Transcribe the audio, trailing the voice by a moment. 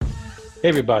Hey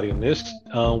everybody, on this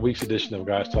week's edition of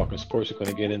Guys Talking Sports, we're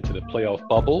going to get into the playoff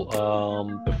bubble.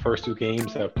 The first two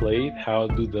games have played. How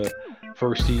do the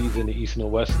first seeds in the East and the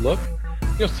West look?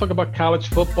 Let's talk about college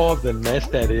football, the mess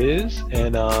that is,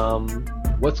 and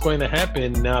what's going to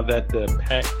happen now that the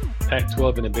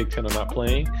Pac-12 and the Big Ten are not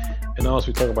playing. And also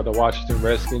we talk about the Washington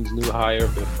Redskins' new hire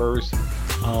of their first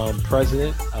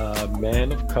president,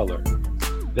 man of color.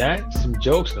 That, some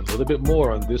jokes, and a little bit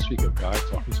more on this week of Guys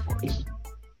Talking Sports.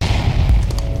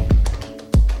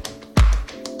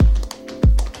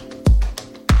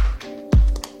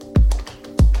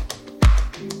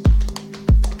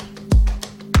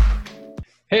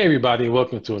 Hey everybody,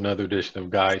 welcome to another edition of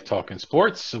Guys Talking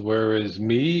Sports, where is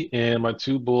me and my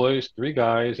two boys, three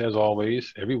guys, as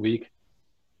always, every week,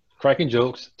 cracking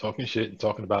jokes, talking shit, and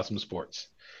talking about some sports.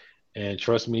 And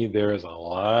trust me, there is a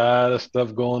lot of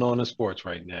stuff going on in sports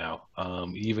right now,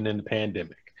 even in the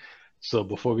pandemic. So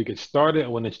before we get started, I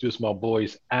want to introduce my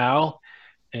boys, Al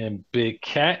and Big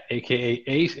Cat, aka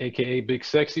Ace, aka Big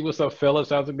Sexy. What's up, fellas?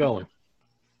 How's it going?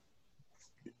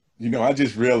 You know, I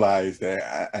just realized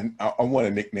that I want a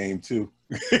nickname too.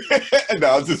 No,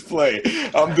 I'll just play.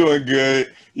 I'm doing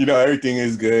good. You know, everything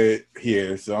is good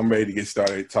here. So I'm ready to get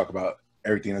started, talk about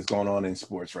everything that's going on in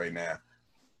sports right now.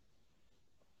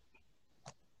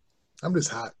 I'm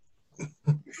just hot.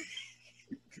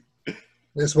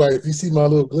 That's why if you see my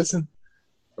little glisten,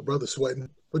 my brother's sweating.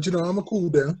 But, you know, I'm going to cool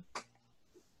down.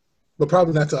 But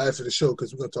probably not till after the show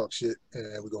because we're going to talk shit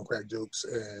and we're going to crack jokes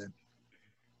and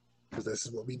because this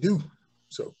is what we do.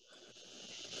 So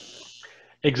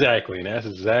exactly, and that's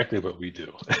exactly what we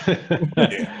do.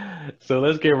 Yeah. So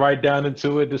let's get right down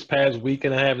into it. This past week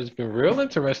and a half has been real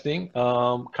interesting.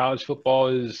 College football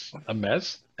is a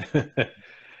mess.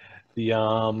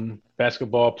 The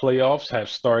basketball playoffs have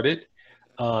started.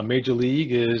 Major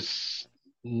League is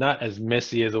not as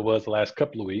messy as it was the last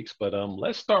couple of weeks, but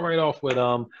let's start right off with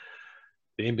the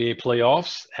NBA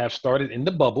playoffs have started in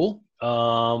the bubble.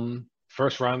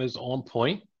 First round is on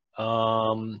point.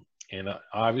 And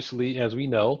obviously, as we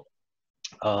know,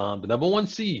 the number one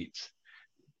seeds,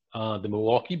 the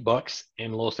Milwaukee Bucks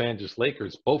and Los Angeles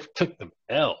Lakers, both took them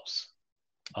L's.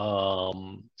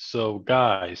 So,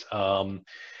 guys,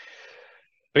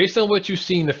 based on what you've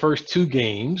seen the first two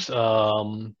games,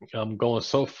 going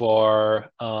so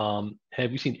far,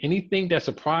 have you seen anything that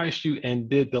surprised you? And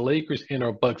did the Lakers and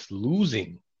or Bucks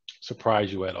losing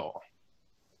surprise you at all?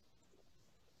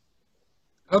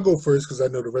 I'll go first because I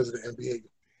know the resident NBA,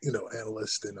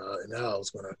 analyst and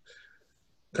Al's going to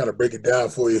kind of break it down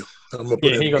for you. I'm gonna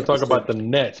Yeah, he ain't gonna talk about the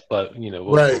Nets, but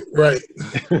right.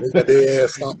 They got their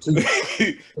ass stomped too.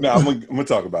 No, I'm gonna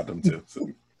talk about them too. So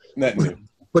nothing new.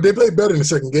 But they played better in the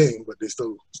second game, but they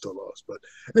still lost. But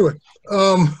anyway,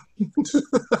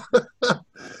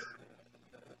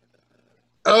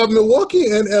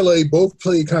 Milwaukee and LA both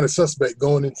played kind of suspect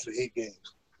going into the 8 games.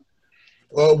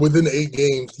 Well, within the 8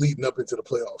 games leading up into the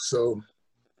playoffs. So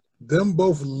them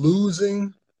both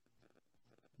losing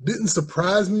didn't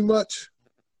surprise me much.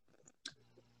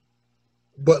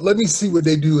 But let me see what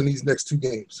they do in these next 2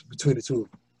 games between the two of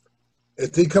them.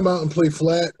 If they come out and play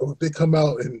flat, or if they come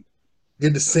out and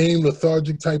get the same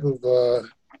lethargic type of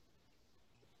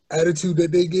attitude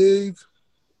that they gave,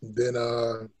 then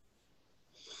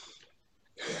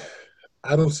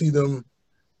I don't see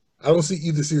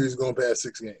either series going past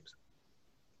 6 games.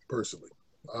 Personally,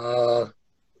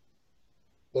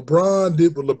 LeBron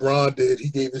did what LeBron did. He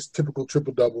gave his typical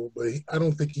triple-double, but I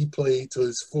don't think he played to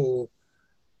his full.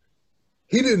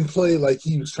 He didn't play like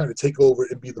he was trying to take over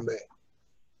and be the man.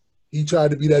 He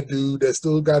tried to be that dude that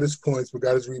still got his points, but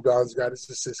got his rebounds, got his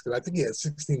assists. Because I think he had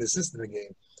 16 assists in the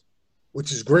game,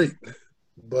 which is great.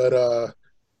 But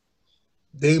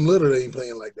Dame Lillard ain't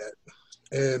playing like that.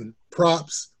 And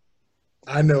props,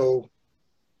 I know.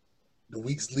 The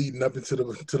weeks leading up into the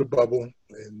bubble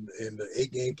and the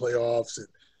 8-game playoffs, and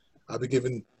I'll be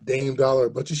giving Dame Dollar a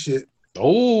bunch of shit.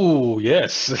 Oh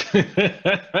yes,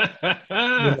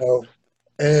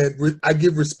 and I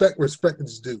give respect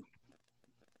is due.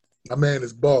 My man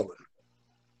is balling.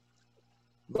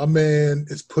 My man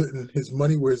is putting his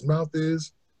money where his mouth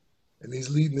is, and he's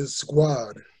leading his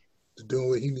squad to doing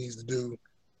what he needs to do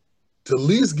to at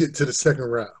least get to the second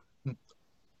round.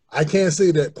 I can't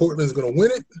say that Portland's going to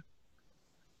win it.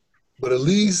 But at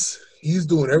least he's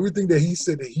doing everything that he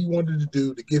said that he wanted to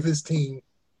do to give his team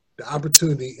the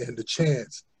opportunity and the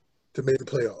chance to make the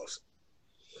playoffs.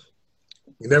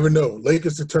 You never know.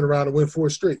 Lakers to turn around and win 4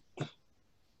 straight.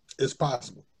 It's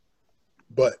possible.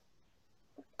 But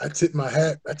I tip my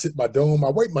hat, I tip my dome, I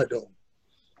wipe my dome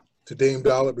to Dame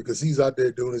Dollar because he's out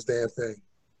there doing his damn thing.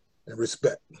 And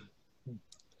respect.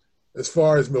 As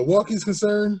far as Milwaukee's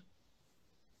concerned,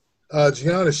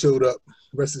 Giannis showed up.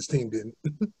 The rest of his team didn't.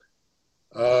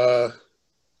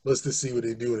 Let's just see what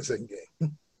they do in the second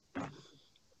game.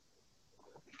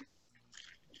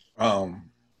 All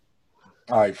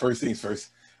right, first things first.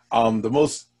 The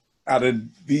most out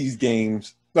of these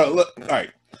games. No, look, all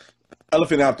right.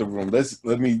 Elephant out the room.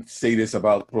 Let me say this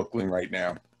about Brooklyn right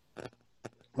now.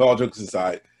 All jokes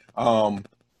aside,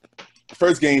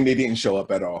 first game they didn't show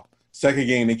up at all. Second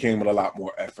game they came with a lot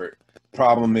more effort.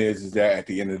 Problem is that at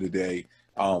the end of the day,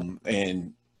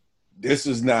 and this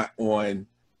is not on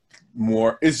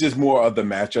more. It's just more of the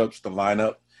matchups, the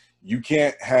lineup. You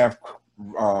can't have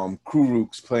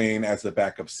Kurucs playing as the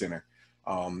backup center.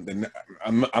 And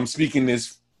I'm speaking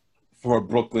this for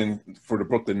Brooklyn, for the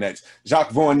Brooklyn Nets.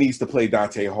 Jacques Vaughn needs to play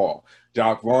Dante Hall.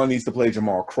 Jacques Vaughn needs to play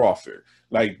Jamal Crawford.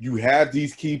 Like, you have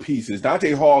these key pieces.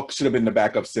 Dante Hall should have been the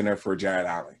backup center for Jared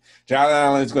Allen. Jared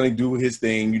Allen is going to do his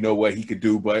thing. You know what he could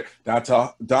do, but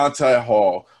Dante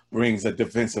Hall brings a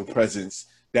defensive presence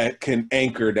that can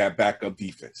anchor that backup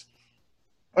defense.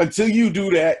 Until you do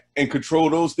that and control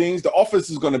those things, the offense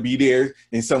is going to be there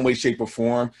in some way, shape, or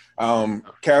form.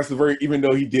 Caris LeVert, even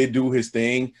though he did do his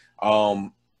thing,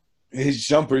 his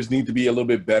jumpers need to be a little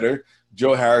bit better.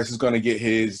 Joe Harris is going to get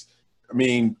his. I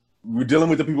mean, we're dealing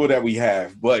with the people that we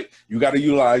have, but you got to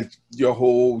utilize your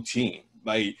whole team.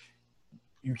 Like,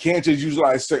 you can't just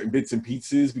utilize certain bits and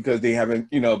pieces because they haven't,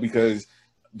 because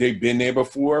they've been there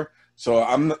before. So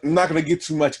I'm not going to get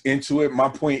too much into it. My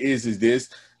point is this.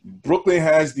 Brooklyn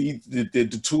has the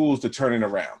tools to turn it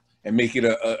around and make it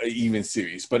a even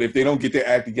series. But if they don't get their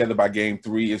act together by game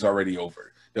 3, it's already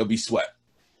over. They'll be swept.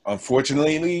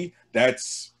 Unfortunately,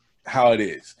 that's how it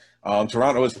is.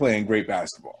 Toronto is playing great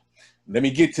basketball. Let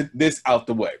me get to this out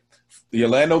the way. The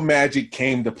Orlando Magic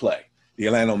came to play. The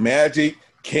Orlando Magic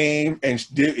came and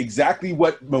did exactly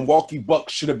what Milwaukee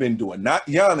Bucks should have been doing. Not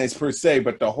Giannis per se,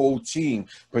 but the whole team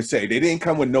per se. They didn't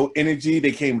come with no energy.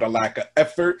 They came with a lack of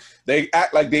effort. They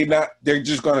act like they're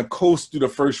just going to coast through the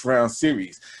first round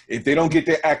series. If they don't get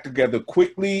their act together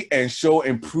quickly and show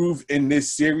improve in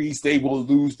this series, they will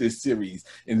lose this series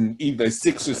in either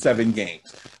 6 or 7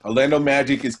 games. Orlando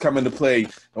Magic is coming to play.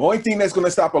 The only thing that's going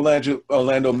to stop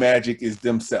Orlando Magic is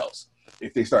themselves.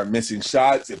 If they start missing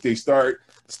shots, if they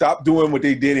stop doing what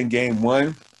they did in game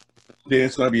 1, then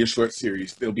it's going to be a short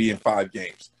series. They'll be in 5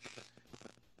 games.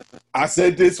 I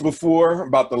said this before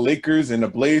about the Lakers and the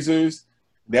Blazers,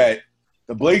 that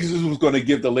the Blazers was going to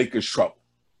give the Lakers trouble,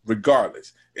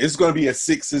 regardless. It's going to be a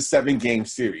 6 or 7 game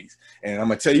series. And I'm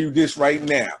going to tell you this right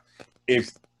now.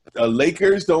 If the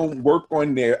Lakers don't work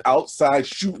on their outside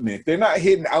shooting, if they're not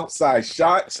hitting outside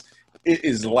shots, it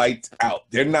is lights out.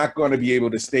 They're not going to be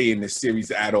able to stay in this series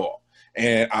at all.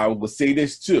 And I will say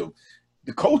this too.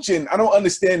 The coaching, I don't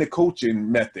understand the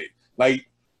coaching method. Like,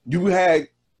 you had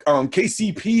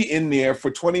KCP in there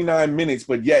for 29 minutes,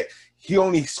 but yet he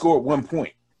only scored 1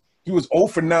 point. He was 0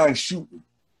 for 9 shooting.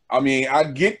 I mean, I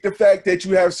get the fact that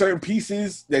you have certain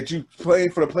pieces that you playing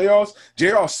for the playoffs.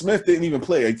 J.R. Smith didn't even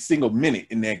play a single minute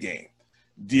in that game.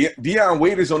 Deion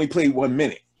Waiters only played 1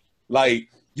 minute. Like,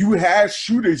 you have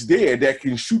shooters there that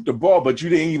can shoot the ball, but you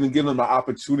didn't even give them the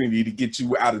opportunity to get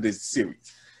you out of this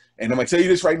series. And I'm going to tell you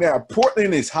this right now.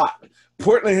 Portland is hot.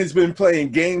 Portland has been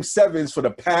playing game 7s for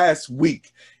the past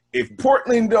week. If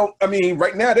Portland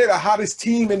right now they're the hottest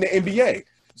team in the NBA.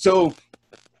 So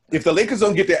if the Lakers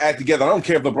don't get their act together, I don't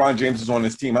care if LeBron James is on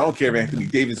this team. I don't care if Anthony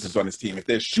Davis is on this team. If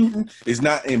their shooting is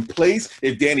not in place,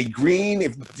 if Danny Green,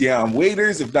 if Deion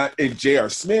Waiters, if J.R.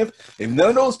 Smith, if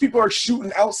none of those people are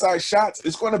shooting outside shots,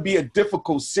 it's going to be a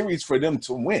difficult series for them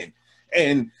to win.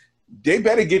 And they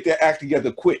better get their act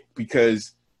together quick,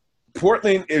 because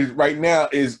Portland right now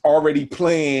is already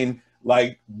playing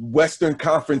like Western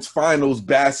Conference Finals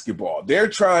basketball. They're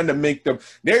trying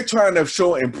to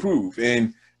show improve.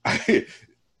 And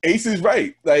Ace is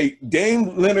right. Like,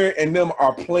 Dame Leonard and them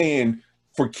are playing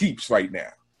for keeps right now.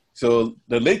 So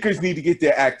the Lakers need to get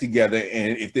their act together.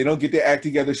 And if they don't get their act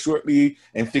together shortly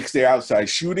and fix their outside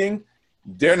shooting,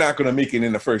 they're not going to make it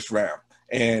in the first round.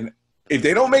 And if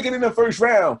they don't make it in the first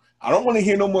round, I don't want to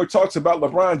hear no more talks about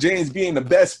LeBron James being the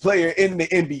best player in the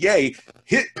NBA,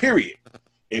 period.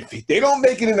 If they don't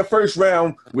make it in the first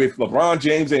round with LeBron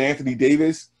James and Anthony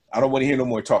Davis, I don't want to hear no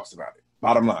more talks about it.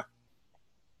 Bottom line.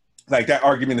 Like, that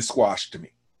argument is squashed to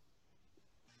me.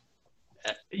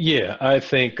 Yeah, I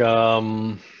think there are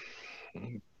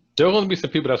going to be some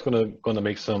people that's going to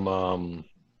make some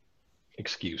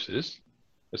excuses.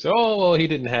 They say, "Oh, well, he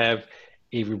didn't have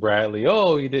Avery Bradley.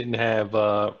 Oh, he didn't have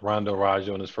Rondo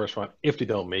Rajo in his first round." If they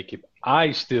don't make it,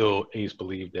 I still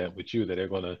believe that with you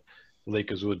that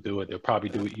Lakers would do it. They'll probably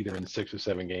do it either in 6 or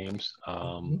 7 games.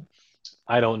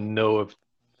 I don't know if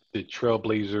the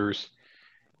Trailblazers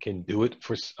can do it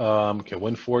for can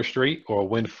win 4 straight or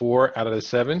win 4 out of the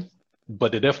 7,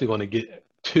 but they're definitely going to get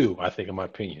 2, I think, in my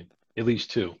opinion, at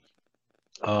least 2.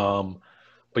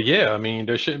 But yeah, I mean,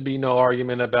 there shouldn't be no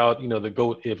argument about, the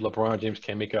GOAT. If LeBron James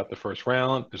can't make it out the first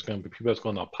round, there's going to be people that's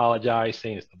going to apologize,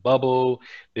 saying it's the bubble.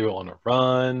 They were on a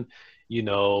run.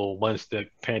 Once the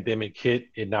pandemic hit,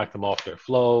 it knocked them off their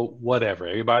flow, whatever.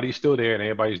 Everybody's still there and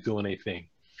everybody's doing their thing.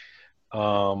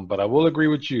 But I will agree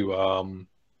with you.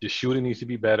 The shooting needs to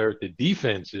be better. The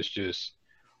defense is just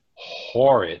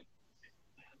horrid.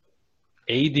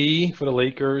 AD for the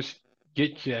Lakers,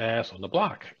 get your ass on the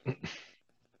block.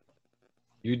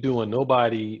 You're doing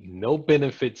nobody no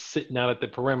benefit sitting out at the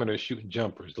perimeter shooting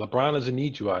jumpers. LeBron doesn't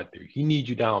need you out there. He needs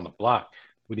you down on the block.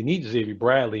 What he needs is Xavier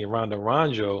Bradley and Rondo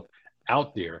Ranjo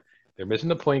out there. They're missing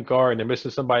the point guard, and they're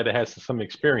missing somebody that has some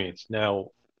experience.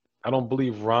 Now, I don't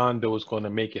believe Rondo is going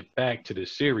to make it back to the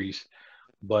series,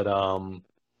 but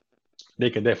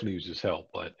they can definitely use his help.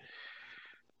 But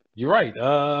you're right.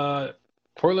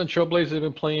 Portland Trailblazers have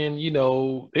been playing,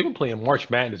 they've been playing March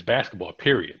Madness basketball,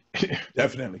 period.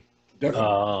 Definitely.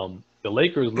 The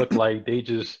Lakers look like they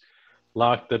just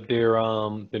locked up their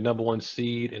number 1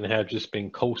 seed and have just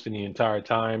been coasting the entire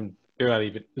time. They're not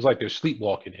even, it's like they're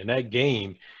sleepwalking. In that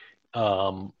game,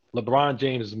 LeBron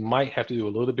James might have to do a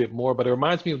little bit more, but it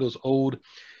reminds me of those old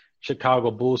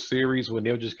Chicago Bulls series when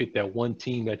they'll just get that one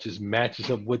team that just matches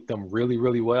up with them really,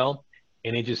 really well,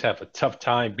 and they just have a tough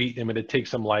time beating them, and it takes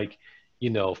them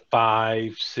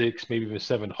 5, 6, maybe even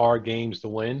 7 hard games to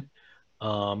win.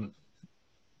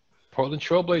 Portland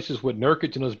Trailblazers with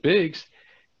Nurkic and those bigs,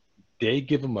 they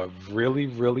give them a really,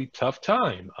 really tough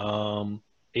time.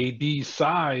 AD's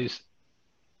size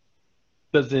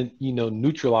doesn't,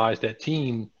 neutralize that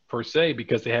team per se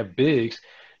because they have bigs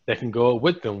that can go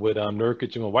with them with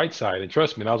Nurkic and Whiteside. And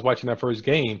trust me, I was watching that first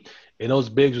game, and those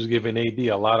bigs was giving AD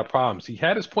a lot of problems. He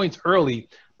had his points early,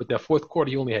 but that fourth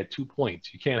quarter, he only had 2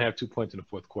 points. You can't have 2 points in the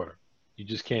fourth quarter. You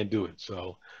just can't do it.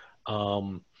 So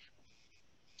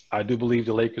I do believe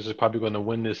the Lakers are probably going to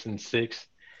win this in 6.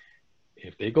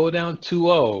 If they go down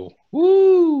 2-0,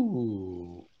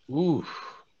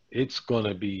 it's going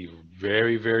to be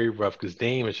very, very rough because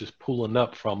Dame is just pulling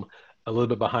up from a little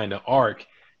bit behind the arc.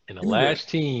 And the last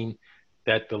team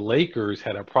that the Lakers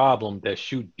had a problem that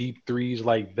shoot deep threes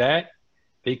like that,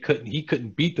 he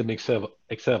couldn't beat them except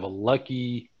a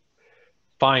lucky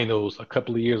finals a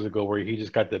couple of years ago where he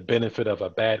just got the benefit of a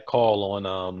bad call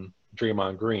on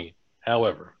Draymond Green.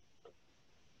 However,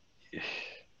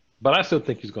 but I still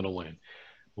think he's going to win.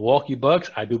 Milwaukee Bucks,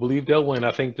 I do believe they'll win.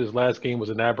 I think this last game was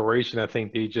an aberration. I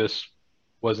think they just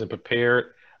wasn't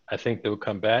prepared. I think they'll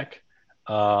come back.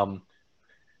 But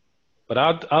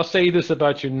I'll say this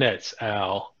about your Nets,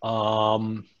 Al.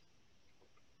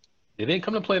 They didn't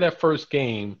come to play that first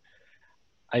game.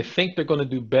 I think they're going to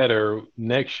do better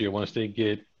next year once they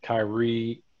get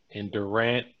Kyrie and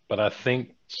Durant. But I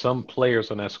think some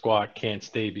players on that squad can't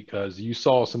stay because you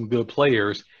saw some good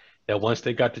players that once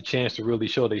they got the chance to really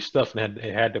show their stuff and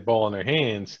had the ball in their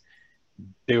hands,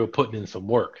 they were putting in some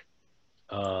work.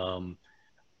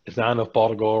 It's not enough ball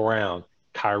to go around.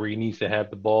 Kyrie needs to have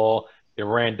the ball.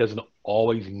 Durant doesn't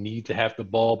always need to have the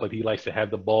ball, but he likes to have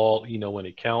the ball, when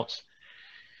it counts.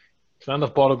 It's not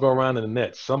enough ball to go around in the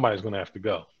Nets. Somebody's going to have to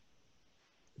go.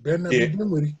 Better not be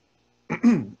Dinwiddie.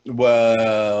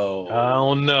 Well, I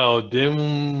don't know.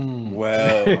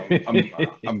 Well,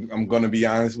 I'm going to be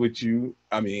honest with you.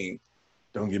 I mean,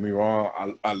 don't get me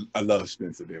wrong. I love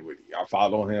Spencer Dinwiddie. I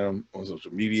follow him on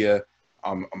social media.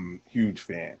 I'm a huge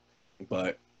fan,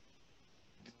 but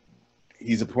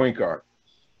he's a point guard,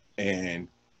 and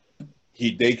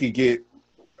they could get.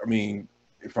 I mean,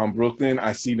 if I'm Brooklyn,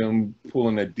 I see them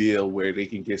pulling a deal where they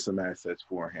can get some assets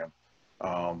for him.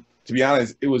 To be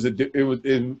honest, it would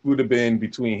have been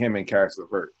between him and Karis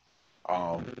LeVert.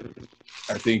 I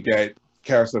think that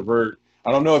Karis LeVert.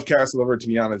 I don't know if Karis LeVert, to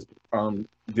be honest,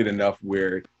 did enough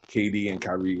where KD and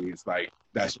Kyrie is like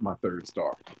that's my third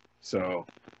star. So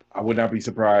I would not be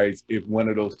surprised if one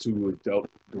of those two was dealt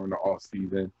during the off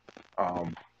season.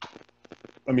 I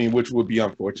mean, which would be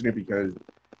unfortunate because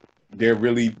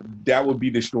that would be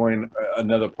destroying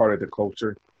another part of the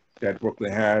culture that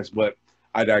Brooklyn has. But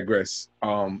I digress.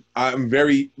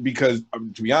 Because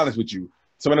to be honest with you,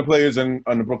 some of the players on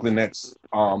the Brooklyn Nets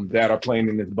that are playing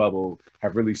in this bubble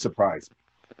have really surprised me,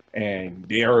 and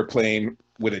they are playing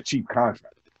with a cheap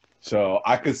contract. So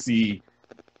I could see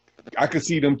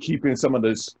them keeping some of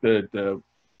the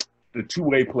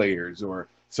two-way players or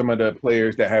some of the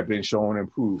players that have been shown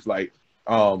improved. Like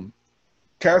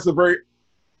Karis LeVert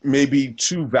may be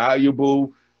too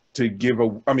valuable to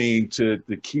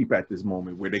keep at this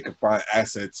moment where they could find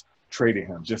assets trading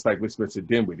him, just like with Spencer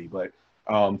Dinwiddie. But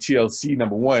TLC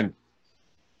number one,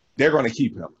 they're going to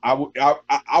keep him. I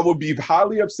would be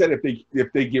highly upset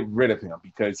if they get rid of him,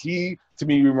 because he to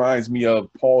me reminds me of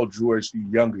Paul George the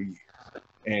younger years,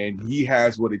 and he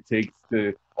has what it takes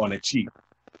to on a cheap.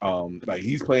 Like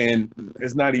he's playing,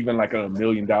 it's not even like $1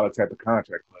 million type of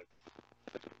contract.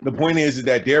 But the point is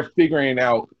that they're figuring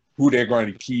out who they're going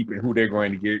to keep and who they're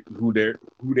going to get, who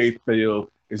they feel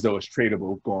as though it's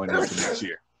tradable going into next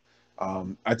year.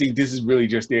 I think this is really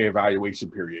just their evaluation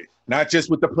period, not just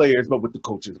with the players, but with the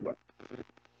coaches as well.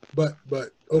 But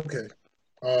okay,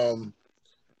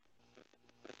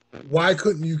 why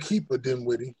couldn't you keep a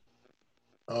Dinwiddie?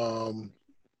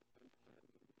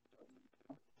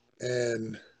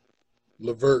 And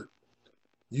LeVert,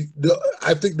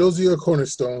 I think those are your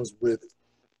cornerstones with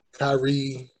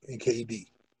Kyrie and KD,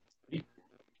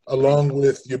 along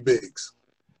with your bigs.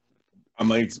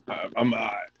 Hold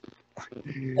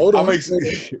on.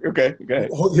 Okay, go ahead.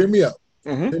 Hear me out.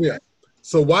 Mm-hmm. Hear me out.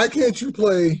 So why can't you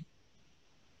play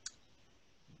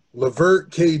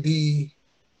LeVert, KD,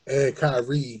 and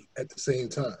Kyrie at the same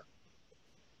time?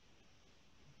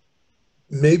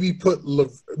 Maybe put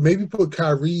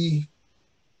Kyrie,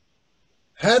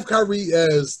 have Kyrie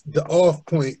as the off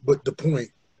point, but the point.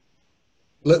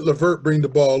 Let LeVert bring the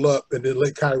ball up, and then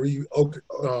let Kyrie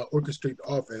orchestrate the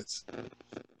offense.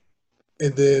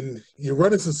 And then you're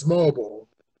running some small ball,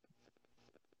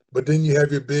 but then you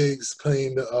have your bigs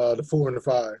playing the 4 and the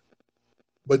 5.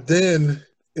 But then,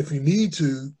 if you need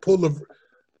to,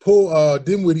 pull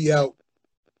Dinwiddie out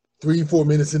 3-4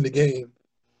 minutes in the game,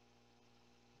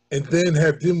 and then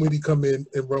have Dinwiddie come in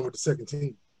and run with the second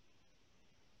team.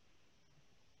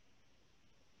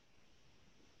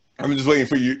 I'm just waiting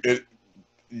for you.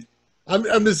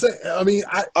 I'm just saying. I mean,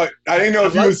 I didn't know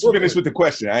if you was finished with the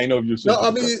question. I didn't know if you was finished. No,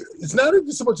 I mean, it's not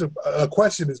even so much a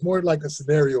question. It's more like a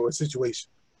scenario or a situation.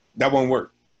 That won't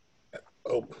work.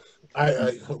 Oh,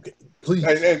 okay. Please.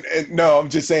 And no, I'm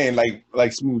just saying,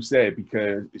 like Smooth said,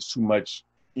 because it's too much.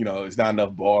 It's not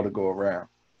enough ball to go around.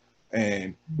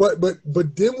 And but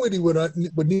Dinwiddie would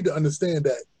need to understand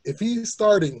that if he's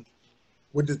starting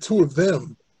with the two of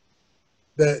them,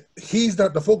 that he's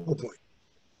not the focal point.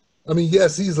 I mean,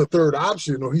 yes, he's a third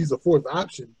option or he's a fourth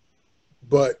option,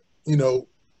 but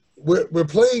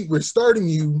we're starting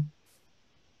you,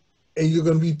 and you're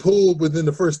going to be pulled within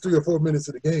the first 3 or 4 minutes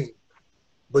of the game,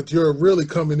 but you're really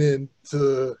coming in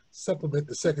to supplement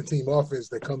the second team offense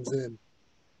that comes in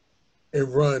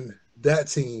and run that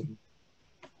team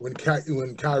when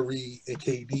Kyrie and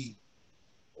KD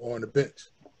are on the bench.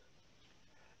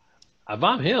 If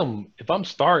I'm him, if I'm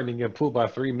starting and get pulled by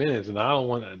 3 minutes and I don't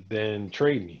want to, then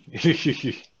trade me.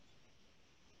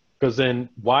 Because then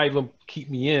why even keep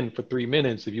me in for 3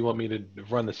 minutes if you want me to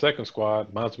run the second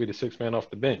squad? Might as well be the 6th man off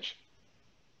the bench.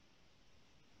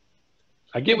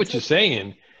 I get what you're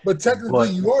saying. But technically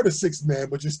you are the 6th man,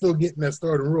 but you're still getting that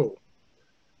starting role.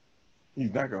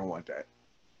 He's not going to want that.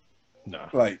 No.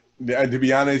 Like, to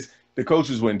be honest, the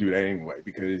coaches wouldn't do that anyway,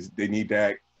 because they need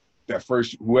that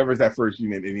first, whoever's that first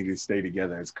unit, they need to stay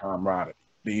together as camaraderie.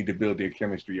 They need to build their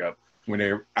chemistry up when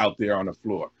they're out there on the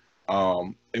floor.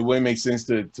 It wouldn't make sense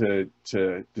to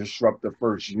disrupt the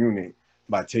first unit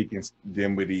by taking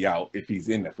Dinwiddie out if he's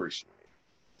in the first unit.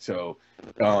 So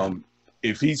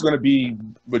if he's going to be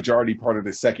majority part of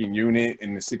the second unit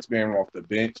and the 6th man off the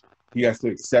bench, he has to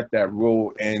accept that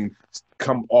role and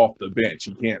come off the bench.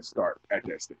 He can't start at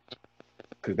that stage,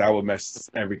 because that would mess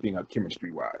everything up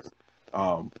chemistry-wise.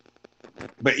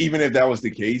 But even if that was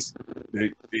the case,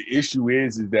 the issue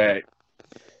is that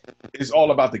it's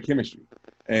all about the chemistry,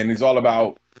 and it's all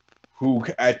about who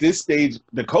at this stage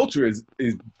the culture is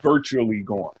virtually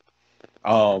gone.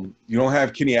 You don't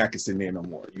have Kenny Atkinson there no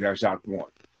more. You have Jacques Vaughn,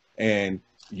 and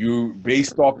you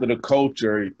based off of the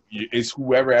culture, it's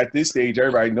whoever at this stage.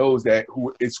 Everybody knows that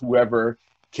it's whoever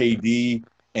KD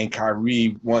and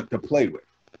Kyrie want to play with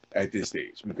at this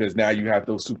stage, because now you have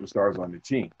those superstars on the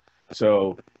team.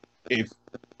 So if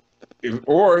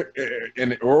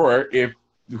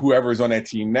whoever's on that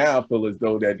team now feel as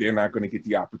though that they're not going to get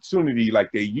the opportunity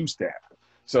like they used to have.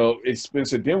 So if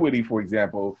Spencer Dinwiddie, for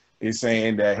example, is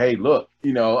saying that, hey, look,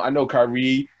 I know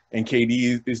Kyrie and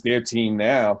KD is their team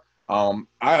now.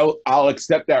 I'll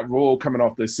accept that role coming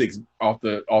off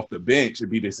the bench and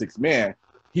be the 6th man.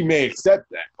 He may accept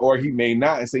that, or he may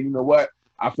not, and say, you know what,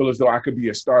 I feel as though I could be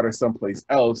a starter someplace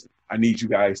else. I need you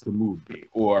guys to move me.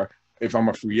 Or if I'm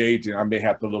a free agent, I may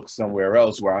have to look somewhere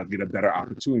else where I'll get a better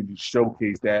opportunity to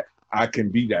showcase that I can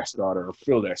be that starter or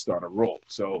fill that starter role.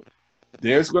 So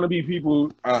there's going to be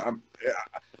people.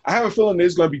 I have a feeling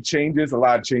there's going to be changes, a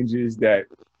lot of changes that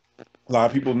a lot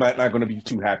of people might not going to be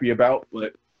too happy about,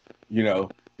 but you know,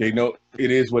 they know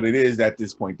it is what it is at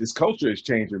this point. This culture is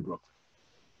changing, Brooklyn.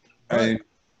 And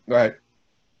go ahead.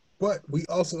 But we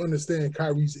also understand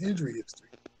Kyrie's injury history.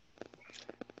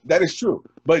 That is true.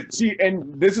 But see,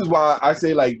 and this is why I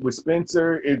say, like, with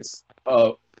Spencer, it's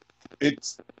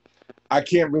I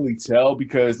can't really tell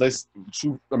because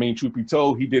truth be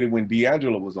told, he did it when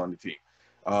D'Angelo was on the team.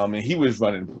 And he was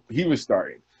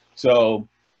starting. So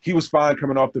he was fine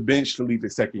coming off the bench to lead the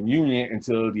second unit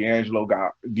until D'Lo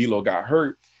got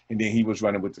hurt, and then he was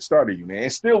running with the starter unit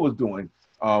and still was doing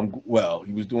well.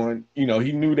 He was doing, he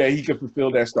knew that he could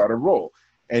fulfill that starter role.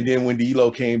 And then when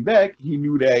D'Lo came back, he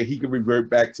knew that he could revert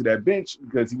back to that bench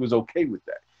because he was okay with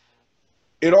that.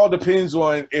 It all depends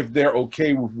on if they're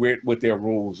okay with what their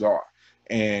roles are.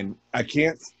 And if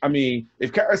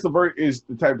Caris LeVert is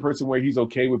the type of person where he's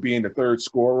okay with being the third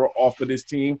scorer off of this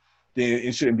team, then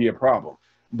it shouldn't be a problem.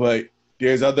 But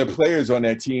there's other players on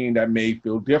that team that may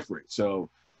feel different. So,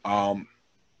 I'm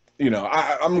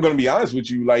going to be honest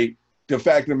with you. Like, the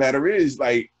fact of the matter is,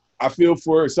 like, I feel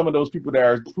for some of those people that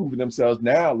are proving themselves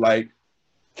now, like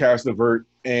Caris LeVert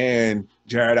and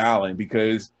Jared Allen,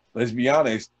 because let's be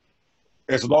honest,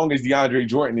 as long as DeAndre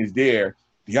Jordan is there,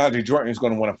 DeAndre Jordan is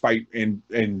going to want to fight and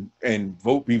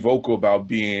be vocal about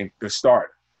being the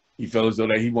starter. He feels as though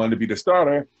that he wanted to be the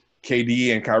starter.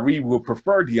 KD and Kyrie will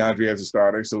prefer DeAndre as a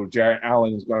starter, so Jared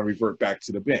Allen is going to revert back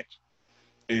to the bench.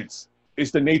 It's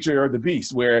the nature of the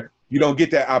beast where you don't get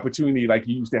that opportunity like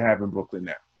you used to have in Brooklyn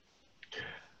now.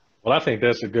 Well, I think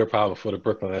that's a good problem for the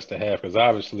Brooklyn Nets to have because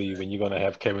obviously when you're going to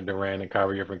have Kevin Durant and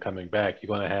Kyrie Irving coming back,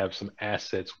 you're going to have some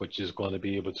assets which is going to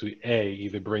be able to,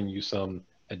 either bring you some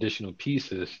additional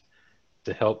pieces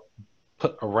to help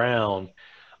put around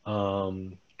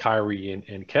Kyrie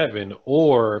and Kevin,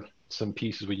 or some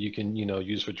pieces where you can,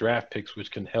 use for draft picks,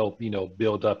 which can help,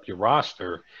 build up your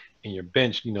roster and your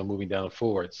bench, moving down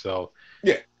forward. So,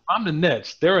 yeah, I'm the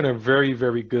Nets. They're in a very,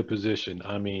 very good position.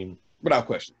 I mean, without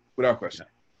question.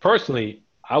 Personally,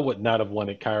 I would not have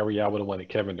wanted Kyrie. I would have wanted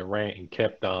Kevin Durant and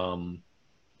kept D'Lo.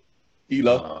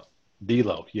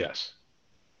 D'Lo, yes.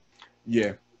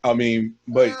 Yeah,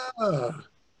 but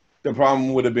the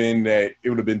problem would have been that it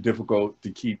would have been difficult to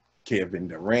keep Kevin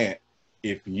Durant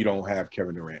if you don't have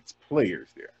Kevin Durant's players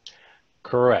there.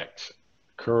 Correct.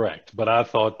 But I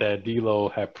thought that D'Lo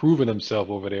had proven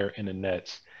himself over there in the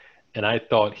Nets, and I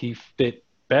thought he fit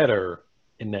better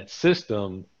in that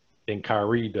system than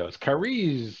Kyrie does.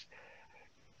 Kyrie's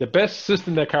the best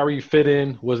system that Kyrie fit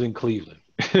in was in Cleveland.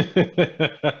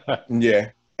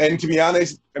 Yeah. And to be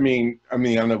honest, I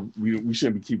know we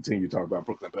shouldn't be continuing to talk about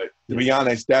Brooklyn, but to be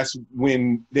honest, that's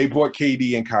when they brought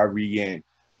KD and Kyrie in,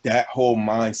 that whole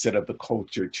mindset of the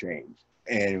culture changed.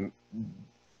 And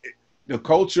the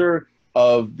culture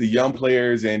of the young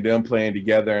players and them playing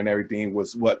together and everything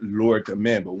was what lured them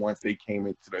in. But once they came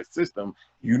into the system,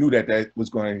 you knew that was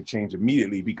going to change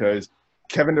immediately because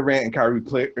Kevin Durant and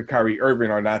Kyrie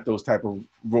Irving are not those type of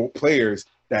role players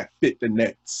that fit the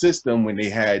net system when they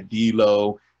had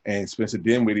D'Lo and Spencer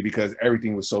Dinwiddie because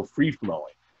everything was so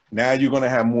free-flowing. Now you're going to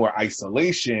have more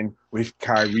isolation with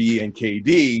Kyrie and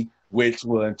KD, which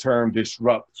will in turn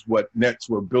disrupt what Nets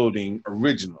were building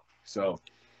originally. So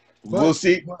we'll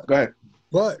see. Go ahead.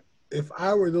 But if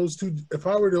I were the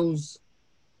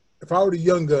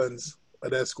young guns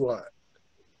of that squad,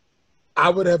 I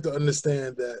would have to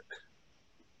understand that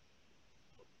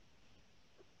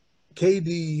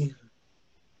KD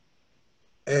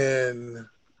and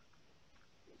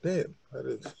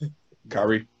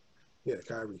Kyrie. Yeah,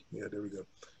 Kyrie. Yeah, there we go.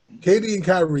 KD and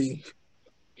Kyrie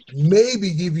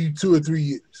maybe give you 2 or 3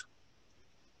 years.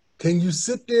 Can you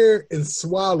sit there and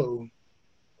swallow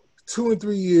 2 and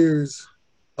 3 years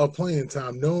of playing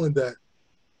time knowing that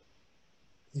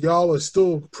y'all are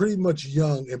still pretty much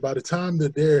young, and by the time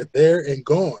that they're there and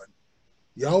gone,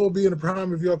 y'all will be in the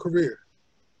prime of your career?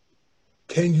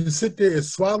 Can you sit there and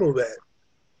swallow that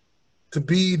to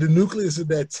be the nucleus of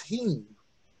that team,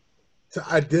 to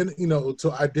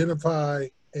identify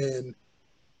and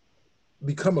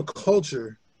become a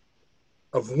culture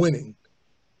of winning,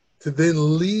 to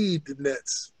then lead the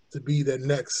Nets to be the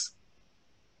next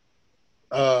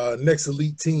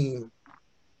elite team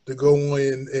to go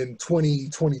in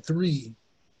 2023,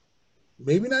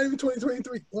 maybe not even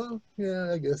 2023. Well,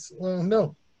 yeah, I guess. Well,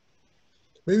 no,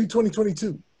 maybe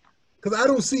 2022, because I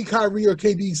don't see Kyrie or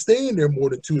KD staying there more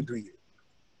than 2 or 3 years.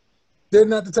 They're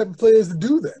not the type of players to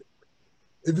do that.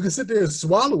 If you can sit there and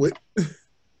swallow it,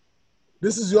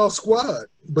 this is y'all squad.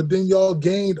 But then y'all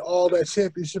gained all that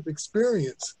championship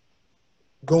experience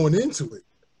going into it.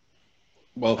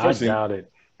 Well, I doubt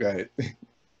it. Go ahead.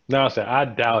 No, I said I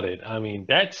doubt it. I mean,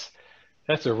 that's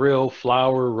a real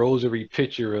flower rosary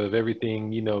picture of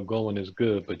everything, going is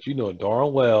good. But you know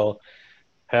darn well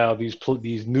how these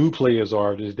new players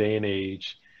are of this day and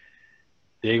age.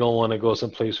 They're gonna want to go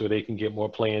someplace where they can get more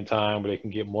playing time, where they can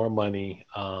get more money.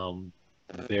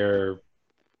 They're,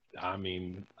 I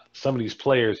mean, some of these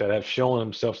players that have shown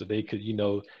themselves that they could,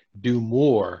 do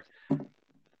more,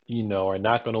 are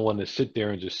not going to want to sit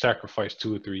there and just sacrifice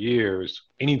 2 or 3 years.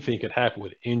 Anything could happen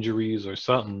with injuries or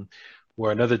something,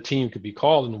 where another team could be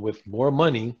calling with more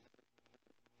money,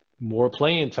 more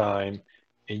playing time,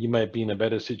 and you might be in a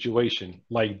better situation,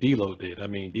 like D'Lo did. I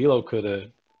mean, D'Lo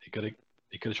they could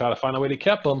have tried to find a way to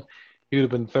keep him. He would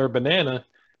have been third banana,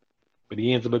 but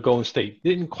he ends up at Golden State.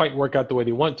 Didn't quite work out the way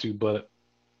they want to, but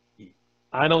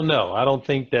I don't know. I don't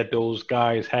think that those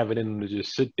guys have it in them to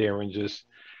just sit there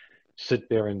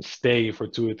and stay for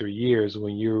 2 or 3 years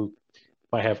when you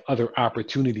might have other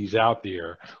opportunities out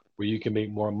there where you can make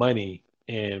more money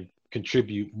and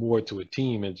contribute more to a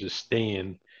team, and just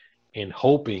staying and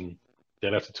hoping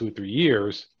that after 2 or 3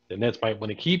 years, the Nets might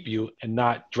want to keep you and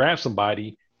not draft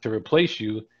somebody to replace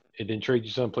you and then trade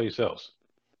you someplace else.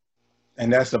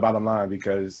 And that's the bottom line,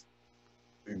 because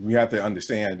we have to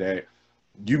understand that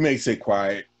you may sit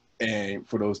quiet and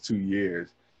for those 2 years,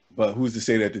 but who's to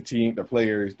say that the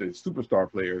players, the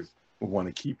superstar players, will want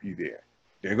to keep you there?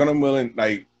 They're gonna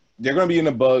they're gonna be in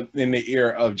the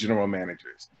ear of general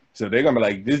managers. So they're gonna be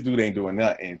like, this dude ain't doing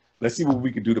nothing. Let's see what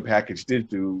we can do to package this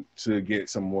dude to get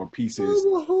some more pieces.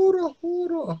 Hold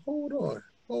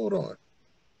on.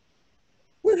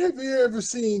 When have you ever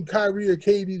seen Kyrie or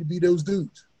KD to be those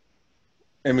dudes?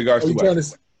 In regards to what?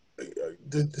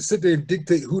 To sit there and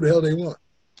dictate who the hell they want.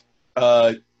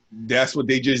 That's what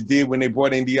they just did when they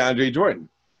brought in DeAndre Jordan.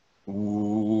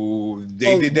 Ooh,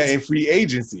 they did that in free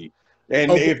agency.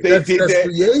 And if they did that,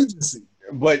 free agency.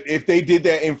 But if they did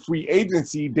that in free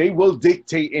agency, they will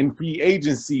dictate in free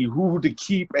agency who to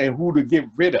keep and who to get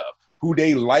rid of, who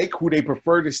they like, who they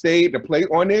prefer to stay to play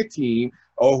on their team,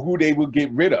 or who they will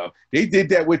get rid of. They did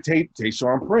that with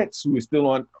Tayshaun Prince, who is still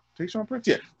on Tayshaun Prince,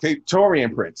 yeah,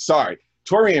 Taurean Prince. Sorry,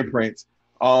 Taurean Prince.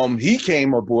 He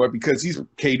came aboard because he's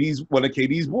one of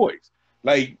KD's boys.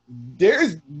 Like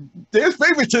there's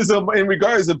favoritism in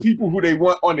regards to people who they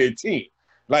want on their team.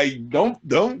 Like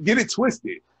don't get it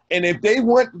twisted. And if they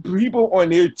want people on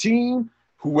their team,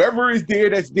 whoever is there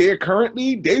that's there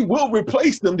currently, they will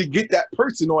replace them to get that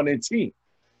person on their team.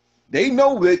 They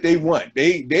know what they want.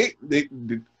 They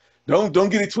don't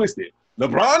get it twisted.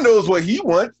 LeBron knows what he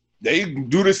wants. They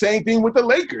do the same thing with the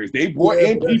Lakers. They brought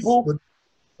in people. But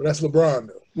that's LeBron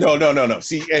though. No.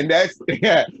 See, and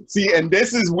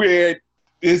this is where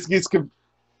this gets.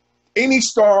 Any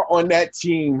star on that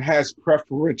team has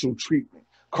preferential treatment.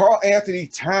 Karl Anthony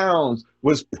Towns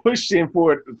was pushing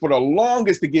for the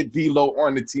longest to get D'Lo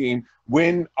on the team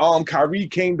when Kyrie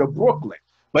came to Brooklyn.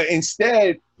 But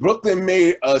instead, Brooklyn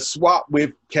made a swap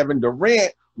with Kevin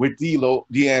Durant with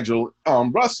D'Angelo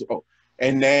Russell.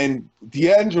 And then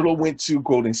D'Angelo went to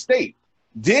Golden State.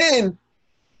 Then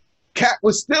Cat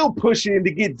was still pushing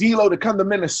to get D'Lo to come to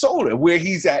Minnesota, where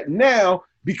he's at now,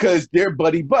 because they're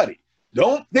buddy-buddy.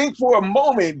 Don't think for a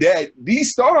moment that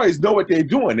these stars know what they're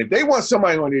doing. If they want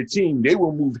somebody on their team, they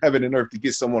will move heaven and earth to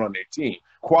get someone on their team.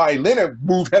 Kawhi Leonard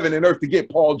moved heaven and earth to get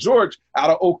Paul George out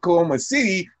of Oklahoma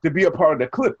City to be a part of the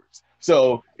Clippers.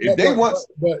 So if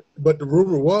but the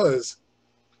rumor was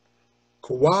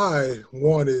Kawhi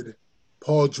wanted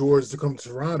Paul George to come to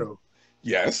Toronto.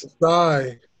 Yes.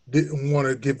 Kawhi didn't want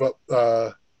to give up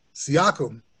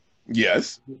Siakam.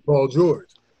 Yes. Paul George.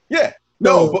 Yeah.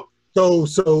 No.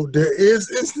 So there is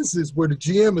instances where the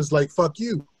GM is like, "Fuck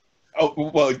you."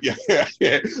 Oh well, yeah.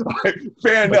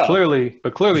 Fair enough.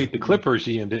 But clearly, the Clippers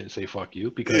GM didn't say "fuck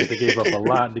you" because they gave up a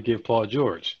lot to give Paul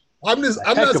George. I'm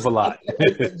not of a lot.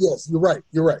 Yes,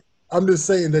 you're right. I'm just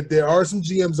saying that there are some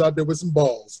GMs out there with some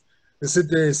balls that sit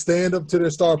there and stand up to their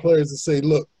star players and say,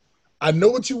 "Look, I know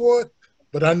what you want,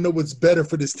 but I know what's better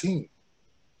for this team."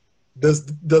 Does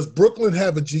Brooklyn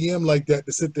have a GM like that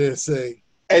to sit there and say?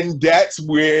 And that's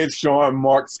where Sean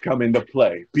Marks come into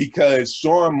play, because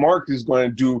Sean Marks is going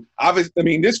to do obviously. To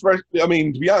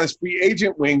be honest, free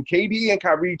agent when KD and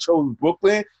Kyrie chose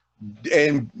Brooklyn,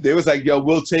 and they was like, "Yo,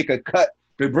 we'll take a cut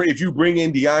if you bring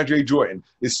in DeAndre Jordan."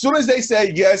 As soon as they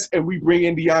said yes, and we bring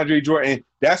in DeAndre Jordan,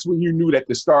 that's when you knew that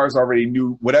the Stars already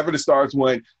knew whatever the Stars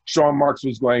want, Sean Marks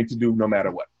was going to do no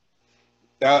matter what.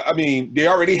 They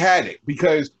already had it,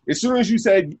 because as soon as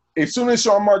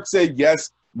Sean Marks said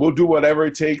yes, we'll do whatever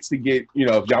it takes to get,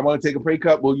 if y'all want to take a pay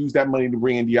cut, we'll use that money to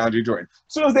bring in DeAndre Jordan.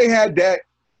 As soon as they had that,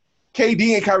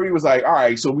 KD and Kyrie was like, all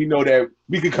right, so we know that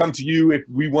we could come to you if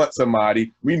we want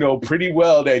somebody. We know pretty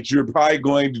well that you're probably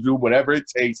going to do whatever it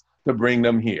takes to bring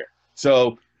them here.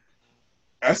 So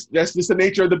that's just the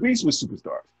nature of the beast with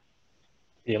superstars.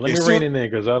 Yeah, let me rein in there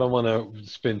because I don't want to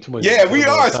spend too much. Yeah, we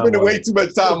are spending way too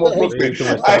much time on Brooklyn.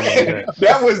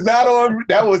 That was not on.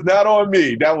 That was not on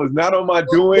me. That was not on my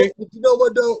doing. But you know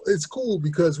what though? It's cool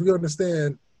because we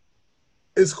understand.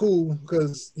 It's cool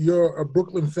because you're a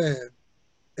Brooklyn fan,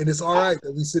 and it's all right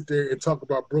that we sit there and talk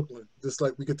about Brooklyn, just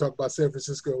like we could talk about San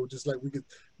Francisco, just like we could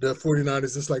the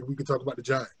 49ers, just like we could talk about the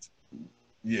Giants.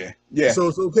 Yeah, yeah. So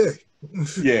it's okay.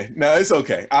 Yeah, no, it's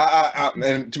okay.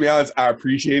 And to be honest, I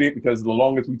appreciate it because the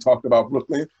longest we talked about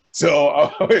Brooklyn,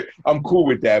 so I'm cool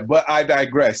with that. But I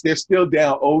digress. They're still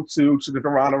down 0-2 to the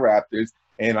Toronto Raptors.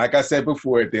 And like I said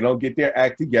before, if they don't get their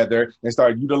act together and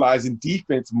start utilizing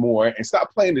defense more and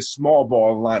stop playing the small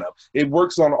ball lineup, it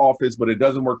works on offense, but it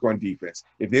doesn't work on defense.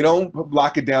 If they don't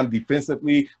lock it down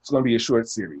defensively, it's going to be a short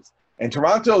series. And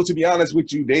Toronto, to be honest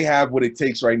with you, they have what it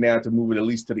takes right now to move it at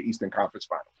least to the Eastern Conference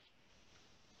Finals.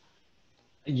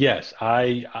 Yes,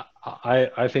 I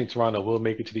think Toronto will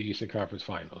make it to the Eastern Conference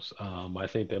Finals. I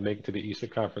think they'll make it to the Eastern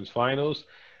Conference Finals.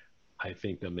 I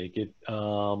think they'll make it.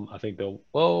 I think they'll.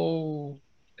 Oh,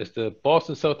 is the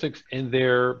Boston Celtics in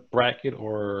their bracket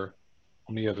or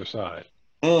on the other side?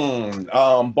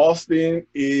 Boston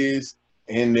is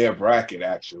in their bracket.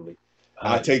 Actually,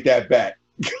 I take that back.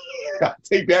 I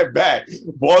take that back.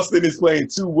 Boston is playing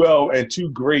too well and too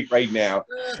great right now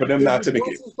for them not to make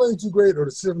it. Boston's playing too great, or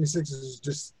the 76ers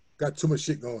just got too much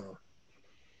shit going on?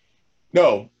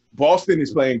 No, Boston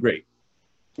is playing great.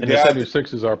 And the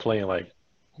 76ers are playing like,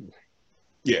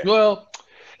 yeah. Well,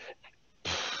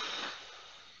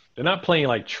 they're not playing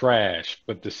like trash,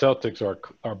 but the Celtics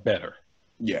are better.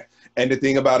 Yeah, and the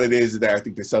thing about it is that I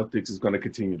think the Celtics is going to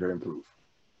continue to improve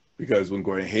because when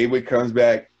Gordon Hayward comes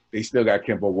back, they still got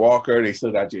Kemba Walker. They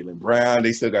still got Jaylen Brown.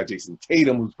 They still got Jason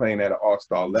Tatum, who's playing at an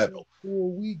all-star level.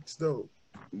 4 weeks, though.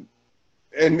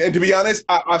 And to be honest,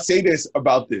 I say this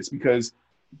about this because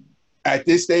at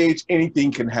this stage,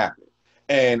 anything can happen.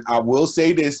 And I will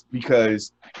say this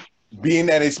because being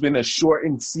that it's been a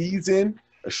shortened season,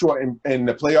 and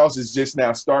the playoffs is just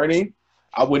now starting,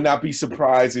 I would not be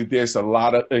surprised if there's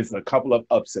a couple of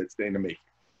upsets in the making.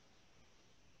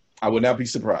 I would not be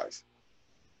surprised.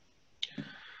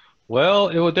 Well,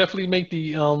 it will definitely make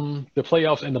the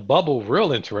playoffs and the bubble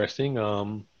real interesting.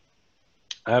 I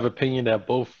have opinion that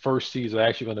both first seeds are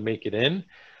actually going to make it in,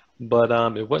 but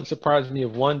it wouldn't surprise me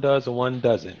if one does and one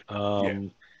doesn't.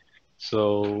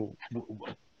 So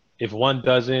if one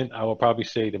doesn't, I will probably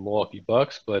say the Milwaukee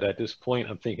Bucks, but at this point,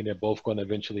 I'm thinking they're both going to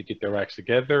eventually get their acts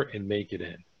together and make it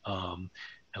in. And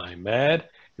I'm mad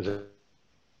because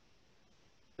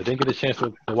I didn't get a chance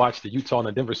to watch the Utah and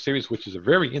the Denver series, which is a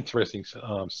very interesting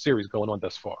series going on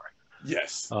thus far.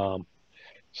 Yes.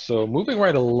 So moving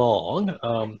right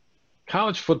along,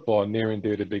 college football near and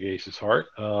dear to Big Ace's heart.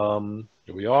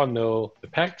 We all know the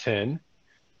Pac-10.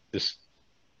 The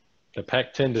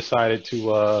Pac-10 decided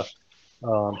to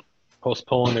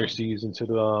postpone their season to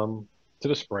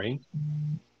the spring.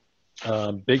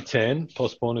 Big Ten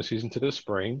postponed their season to the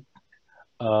spring.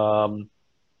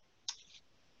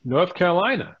 North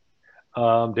Carolina,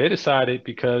 they decided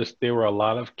because there were a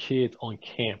lot of kids on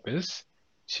campus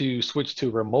to switch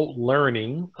to remote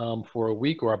learning for a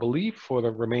week, or I believe for the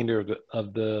remainder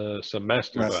of the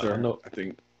semester.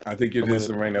 I think it is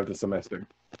the remainder of the semester.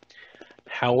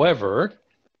 However,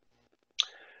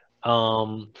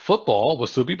 football will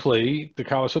still be played. The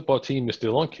college football team is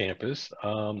still on campus.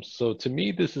 So to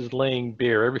me, this is laying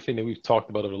bare everything that we've talked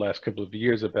about over the last couple of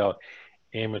years about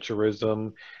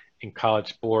amateurism in college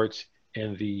sports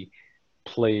and the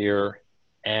student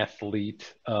athlete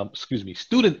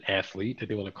that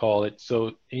they want to call it.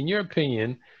 So in your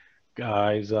opinion,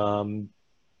 guys, do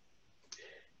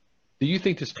you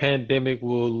think this pandemic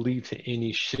will lead to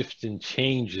any shifts and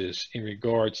changes in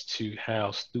regards to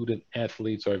how student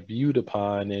athletes are viewed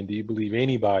upon? And do you believe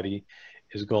anybody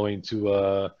is going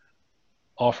to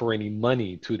offer any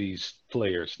money to these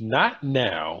players? Not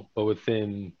now, but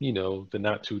within, the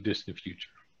not too distant future.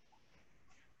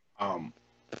 I'm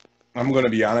going to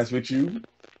be honest with you.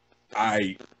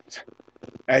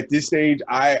 At this stage,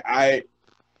 I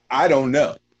don't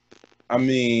know. I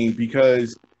mean,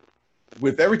 because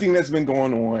with everything that's been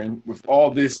going on, with all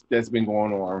this that's been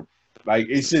going on, like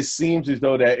it just seems as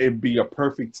though that it'd be a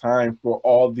perfect time for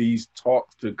all these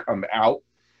talks to come out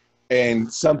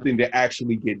and something to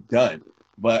actually get done.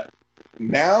 But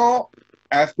now,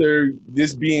 after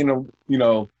this being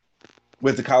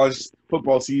with the college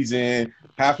football season,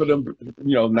 half of them,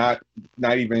 not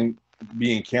even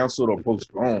being canceled or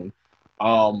postponed,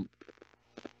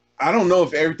 I don't know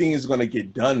if everything is going to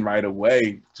get done right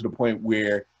away to the point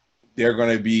where there's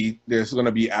going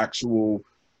to be actual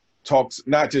talks,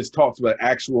 not just talks, but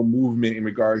actual movement in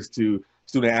regards to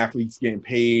student athletes getting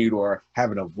paid or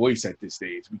having a voice at this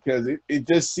stage, because it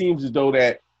just seems as though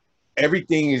that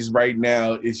everything is right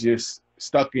now is just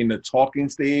stuck in the talking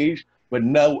stage, but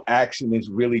no action is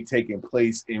really taking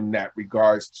place in that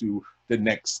regards to the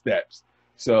next steps.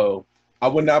 So I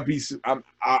would not be.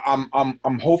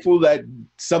 I'm hopeful that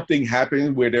something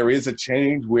happens where there is a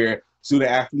change where student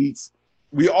athletes.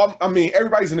 We all. I mean,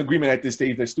 everybody's in agreement at this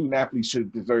stage that student athletes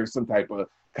should deserve some type of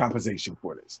compensation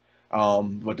for this.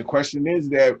 But the question is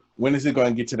that when is it going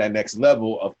to get to that next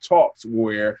level of talks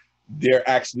where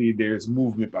there's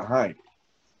movement behind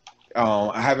it?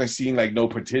 I haven't seen like no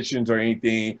petitions or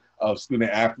anything of student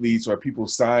athletes or people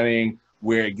signing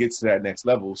where it gets to that next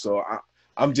level. So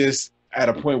I'm just at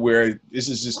a point where this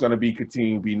is just going to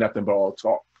continue to be nothing but all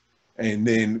talk. And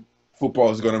then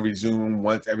football is going to resume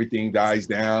once everything dies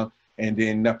down, and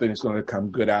then nothing is going to come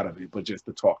good out of it, but just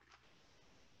the talk.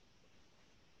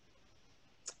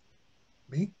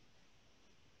 Me?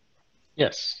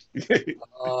 Yes.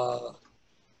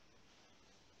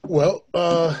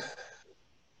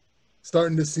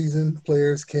 Starting this season,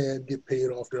 players can get paid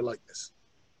off their likeness.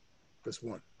 That's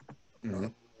one. Mm-hmm.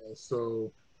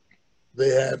 So they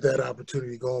have that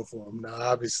opportunity going for them. Now,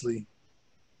 obviously,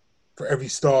 for every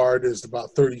star, there's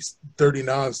about 30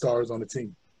 non-stars on the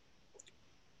team.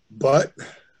 But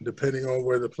depending on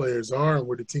where the players are and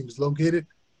where the team is located,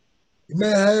 you may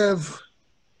have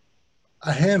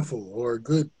a handful or a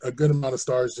good amount of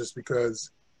stars just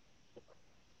because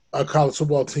a college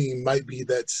football team might be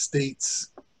that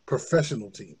state's professional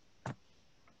team.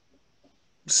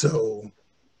 So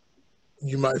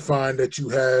you might find that you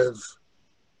have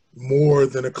more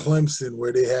than a Clemson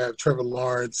where they have Trevor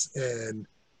Lawrence and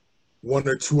one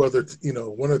or two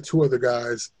other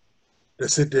guys that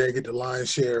sit there and get the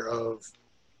lion's share of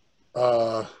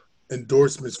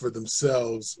endorsements for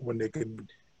themselves when they can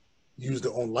use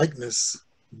their own likeness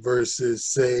versus,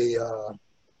 say,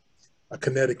 a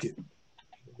Connecticut,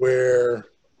 where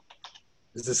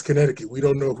is this Connecticut? We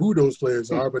don't know who those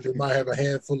players are, but they might have a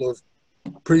handful of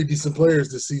pretty decent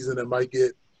players this season that might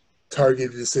get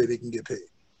targeted to say they can get paid.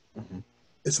 Mm-hmm.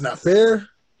 It's not fair,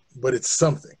 but it's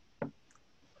something.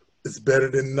 It's better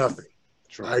than nothing.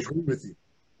 True. I agree with you.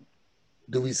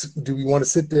 Do we want to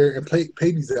sit there and pay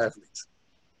these athletes?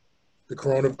 The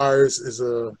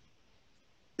coronavirus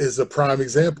is a prime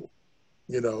example.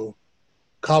 You know,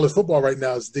 college football right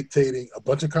now is dictating a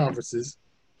bunch of conferences,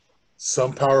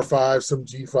 some Power 5, some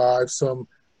G5, some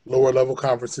lower level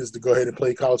conferences to go ahead and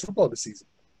play college football this season.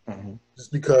 Mm-hmm.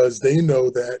 Just because they know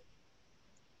that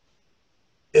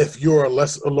if you're a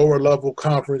lower level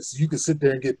conference, you can sit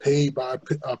there and get paid by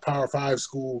a Power 5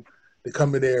 school to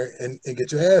come in there and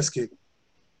get your ass kicked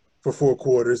for 4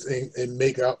 quarters and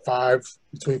make out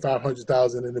between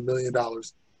 $500,000 and $1 million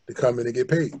to come in and get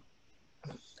paid.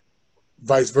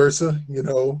 Vice versa, you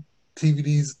know,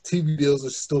 TV deals are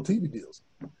still TV deals.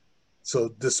 So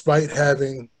despite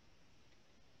having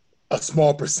a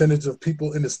small percentage of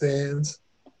people in the stands,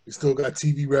 you still got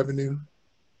TV revenue.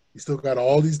 You still got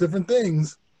all these different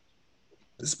things.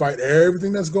 Despite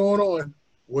everything that's going on,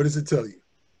 what does it tell you?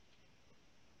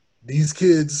 These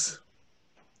kids,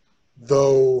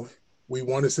 though we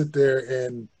want to sit there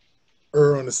and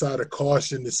err on the side of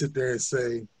caution to sit there and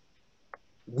say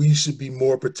we should be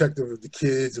more protective of the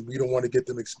kids and we don't want to get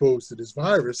them exposed to this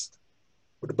virus.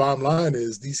 But the bottom line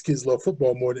is these kids love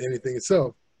football more than anything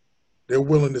itself. They're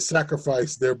willing to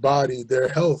sacrifice their body, their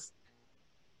health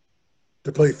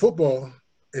to play football.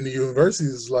 And the university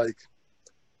is like,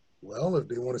 well, if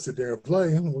they want to sit there and play,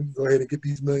 we can go ahead and get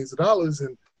these millions of dollars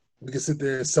and we can sit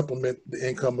there and supplement the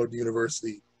income of the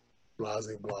university, blah,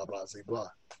 blah, blah, blah,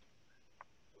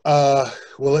 blah.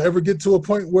 Will it ever get to a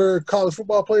point where college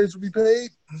football players will be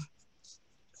paid?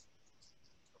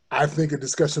 I think a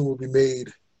discussion will be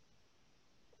made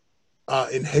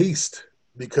in haste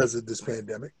because of this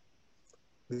pandemic.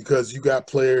 Because you got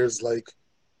players like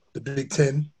the Big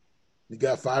Ten, you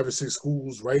got 5 or 6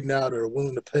 schools right now that are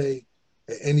willing to pay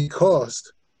at any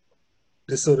cost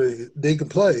just so that they can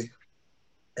play.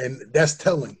 And that's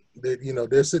telling. That, you know,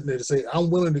 they're sitting there to say, I'm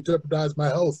willing to jeopardize my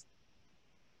health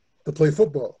to play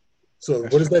football. So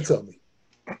what does that tell me?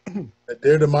 That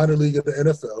they're the minor league of the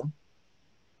NFL.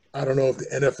 I don't know if the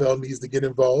NFL needs to get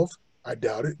involved. I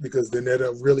doubt it, because then they're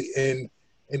not really in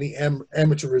any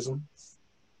amateurism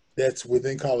that's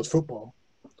within college football.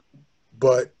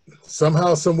 But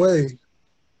somehow, some way,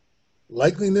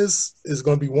 likeliness is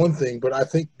going to be one thing, but I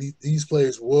think these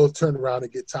players will turn around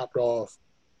and get topped off.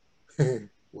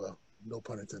 Well, No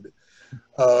pun intended.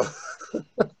 Uh,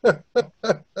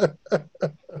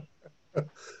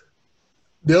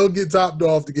 they'll get topped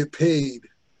off to get paid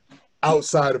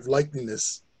outside of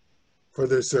likeliness for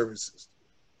their services.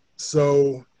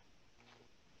 So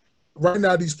right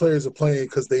now, these players are playing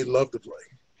because they love to play.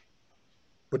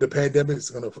 But the pandemic is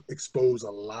going to expose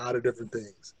a lot of different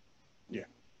things. Yeah.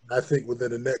 I think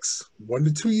within the next 1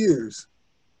 to 2 years,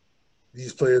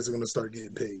 these players are going to start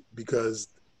getting paid because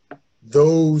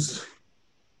those,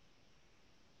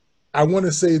 I want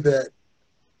to say that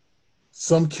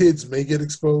some kids may get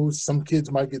exposed, some kids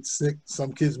might get sick,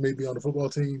 some kids may be on the football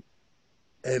team,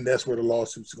 and that's where the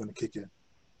lawsuits are going to kick in.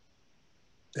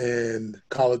 And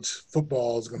college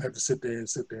football is going to have to sit there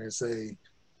and say,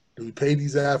 do we pay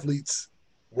these athletes?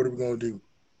 What are we going to do?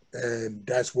 And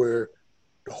that's where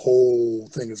the whole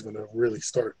thing is going to really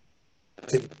start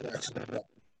taking action.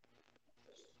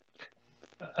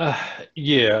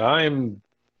 Yeah, I'm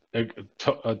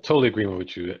totally agreeing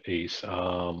with you, Ace.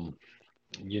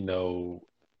 You know,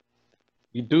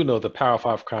 you do know the Power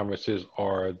Five conferences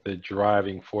are the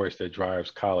driving force that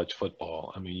drives college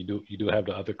football. I mean, you do have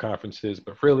the other conferences,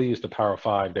 but really it's the Power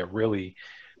Five that really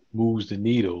moves the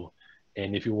needle.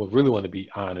 And if you really want to be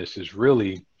honest, it's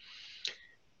really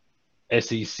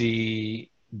SEC,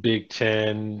 Big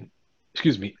Ten,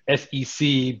 excuse me,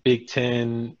 SEC, Big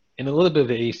Ten, and a little bit of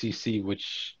the ACC,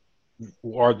 which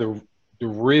are the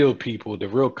real people, the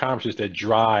real conferences that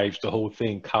drives the whole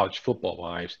thing college football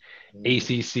wise.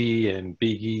 ACC and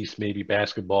Big East, maybe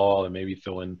basketball, and maybe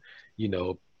throw in,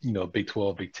 Big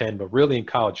 12, Big 10, but really in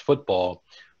college football,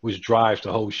 which drives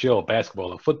the whole show,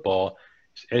 basketball and football,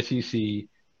 SEC,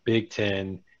 Big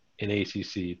 10, and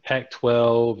ACC.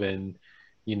 Pac-12 and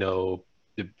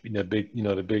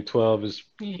the Big 12 is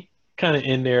kind of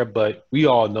in there, but we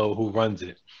all know who runs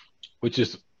it, which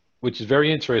is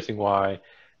very interesting. Why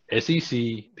SEC,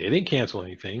 they didn't cancel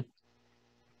anything.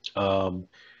 On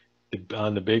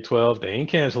the Big 12, they ain't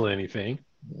canceling anything.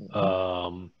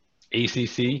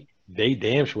 ACC, they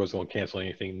damn sure was going to cancel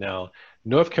anything. Now,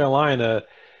 North Carolina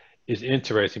is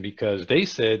interesting because they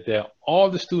said that all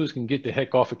the students can get the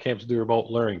heck off of campus to do remote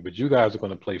learning, but you guys are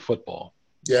going to play football.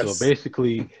 Yes. So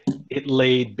basically, it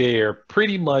laid bare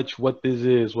pretty much what this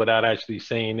is without actually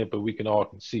saying it, but we can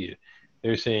see it.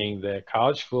 They're saying that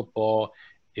college football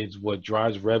is what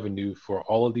drives revenue for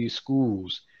all of these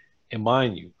schools. And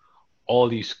mind you, all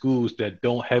of these schools that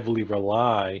don't heavily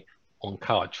rely on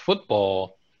college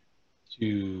football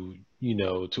to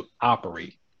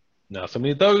operate. Now, some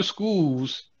of the other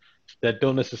schools that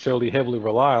don't necessarily heavily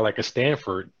rely, like a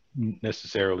Stanford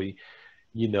necessarily,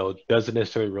 doesn't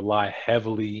necessarily rely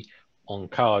heavily on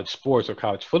college sports or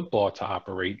college football to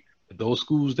operate. But those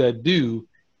schools that do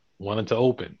wanted to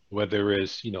open, whether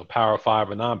it's, Power Five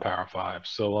or non-Power Five.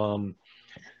 So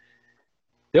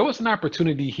there was an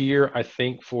opportunity here, I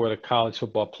think, for the college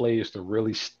football players to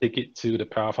really stick it to the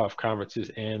Power Five conferences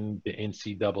and the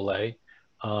NCAA.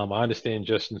 I understand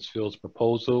Justin Fields'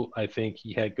 proposal. I think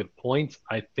he had good points.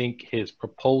 I think his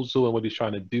proposal and what he's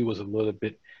trying to do was a little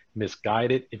bit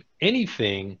misguided. If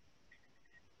anything,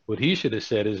 what he should have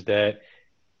said is that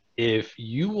if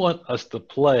you want us to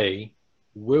play,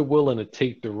 we're willing to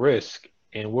take the risk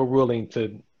and we're willing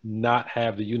to not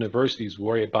have the universities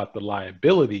worry about the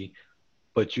liability,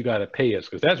 but you got to pay us,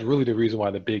 because that's really the reason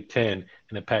why the Big Ten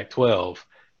and the Pac-12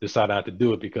 decided not to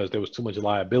do it, because there was too much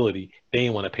liability. They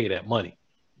didn't want to pay that money.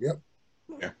 Yep.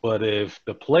 Yeah. But if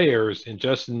the players and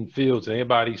Justin Fields and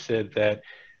anybody said that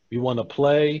we want to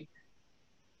play,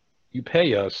 you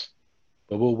pay us,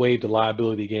 but we'll waive the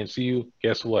liability against you,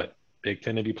 guess what? Big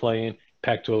Ten will be playing,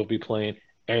 Pac-12 will be playing,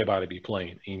 everybody be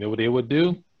playing. And you know what they would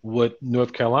do? What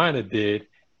North Carolina did,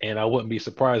 and I wouldn't be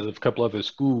surprised if a couple other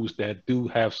schools that do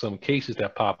have some cases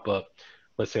that pop up,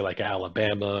 let's say like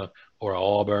Alabama or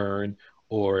Auburn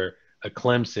or a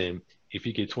Clemson, if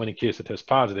you get 20 kids to test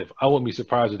positive, I wouldn't be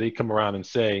surprised if they come around and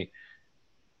say,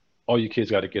 all you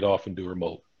kids got to get off and do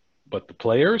remote. But the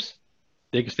players,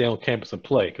 they can stay on campus and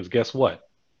play, because guess what?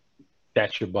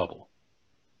 That's your bubble.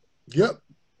 Yep.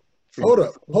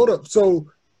 Hold up.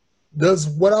 So does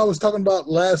what I was talking about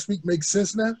last week make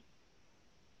sense now?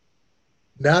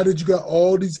 Now that you got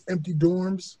all these empty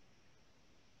dorms,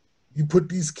 you put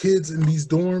these kids in these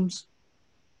dorms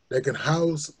that can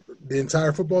house the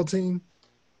entire football team,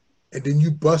 and then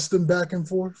you bust them back and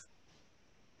forth?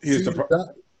 Here's the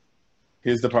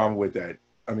problem with that.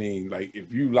 I mean, like,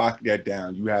 if you lock that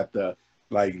down, you have to,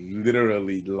 like,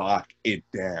 literally lock it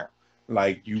down.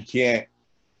 Like, you can't,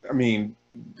 I mean,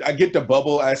 I get the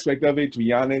bubble aspect of it, to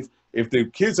be honest. If the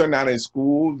kids are not in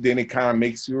school, then it kind of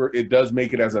makes it does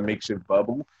make it as a makeshift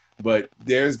bubble. But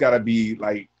there's got to be,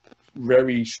 like,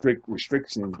 very strict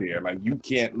restrictions there. Like, you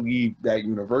can't leave that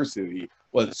university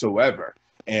whatsoever.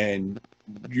 And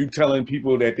you telling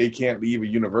people that they can't leave a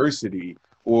university,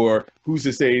 or who's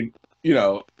to say, you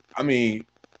know, I mean,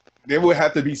 there would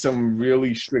have to be some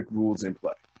really strict rules in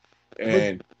play.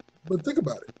 And but think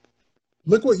about it.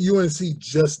 Look what UNC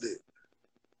just did.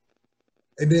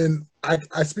 And then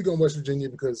I speak on West Virginia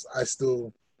because I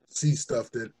still see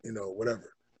stuff that, you know,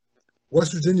 whatever.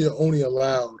 West Virginia only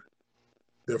allowed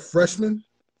their freshmen,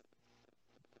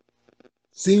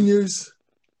 seniors,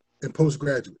 and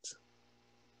postgraduates.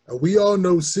 And we all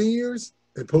know seniors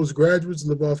and postgraduates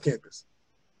live off campus.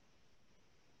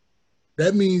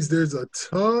 That means there's a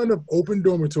ton of open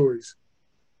dormitories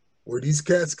where these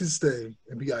cats can stay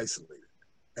and be isolated.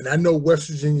 And I know West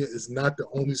Virginia is not the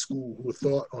only school who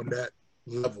thought on that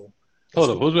level.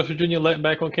 Hold up, who's West Virginia letting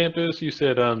back on campus? You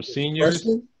said seniors?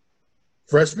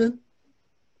 Freshmen,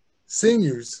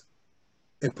 seniors,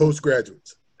 and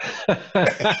postgraduates.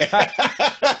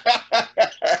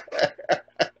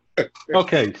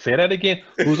 Okay, say that again.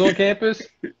 Who's on campus?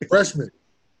 Freshmen.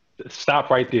 Stop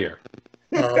right there.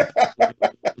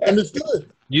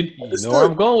 Understood. You know where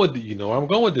I'm going with you know where I'm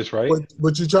going with this, right?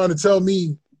 But you're trying to tell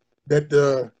me that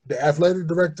the athletic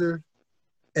director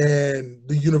and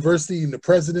the university and the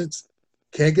presidents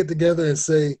can't get together and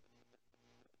say,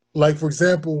 like, for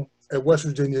example, at West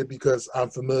Virginia, because I'm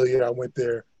familiar, I went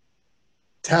there,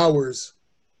 Towers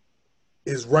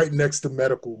is right next to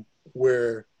medical,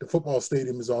 where the football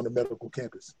stadium is on the medical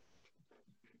campus.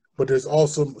 But there's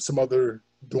also some other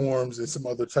dorms and some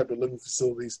other type of living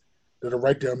facilities that are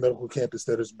right there on medical campus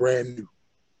that is brand new.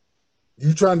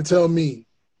 You trying to tell me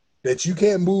that you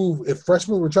can't move, if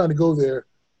freshmen were trying to go there,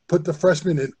 put the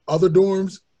freshmen in other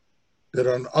dorms that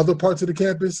are on other parts of the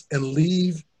campus and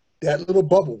leave that little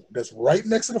bubble that's right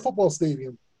next to the football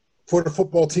stadium for the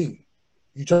football team?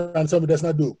 You trying to tell me that's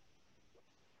not doable?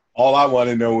 All I want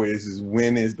to know is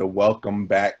when is the welcome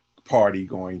back party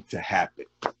going to happen?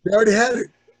 They already had it.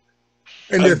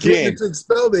 And they're threatening to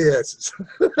expel their asses.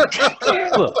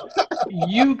 Look,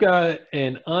 you got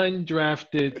an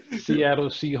undrafted Seattle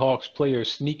Seahawks player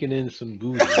sneaking in some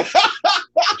booty,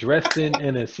 dressed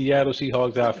in a Seattle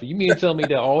Seahawks outfit. You mean to tell me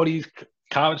that all these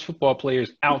college football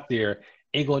players out there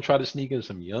ain't going to try to sneak in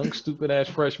some young, stupid-ass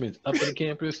freshmen up in the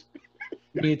campus?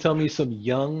 You mean to tell me some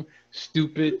young,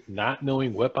 stupid, not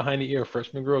knowing what behind the ear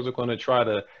freshman girls are going to try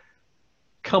to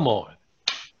 – come on.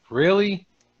 Really?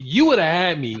 You would have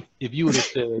had me if you would have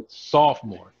said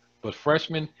sophomore. But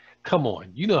freshman, come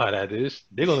on. You know how that is.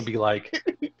 They're going to be like,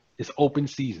 it's open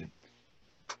season.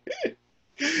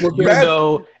 Well, you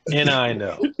know, and I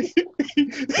know.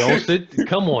 Don't sit.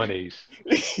 Come on, Ace.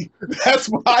 That's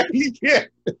why he can't.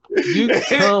 You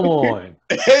come on.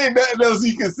 Ain't nothing else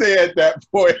he can say at that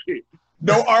point.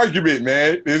 No argument,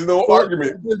 man. There's no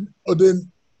argument.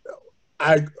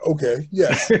 Okay,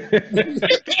 yes.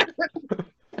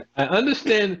 I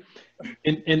understand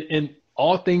in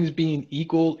all things being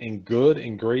equal and good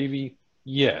and gravy,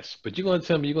 yes. But you're going to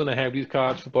tell me you're going to have these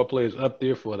college football players up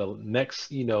there for the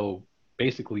next,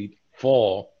 basically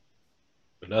fall,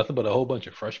 but nothing but a whole bunch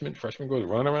of freshman girls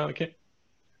running around the camp?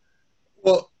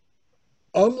 Well,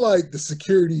 unlike the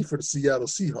security for the Seattle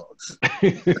Seahawks,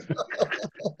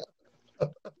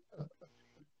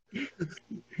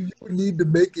 you need to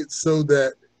make it so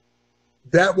that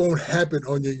won't happen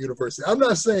on your university. I'm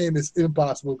not saying it's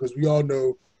impossible, because we all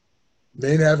know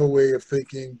men have a way of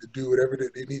thinking to do whatever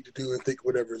they need to do and think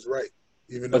whatever is right.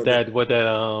 Even though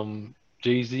that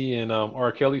Jay-Z and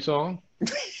R. Kelly song?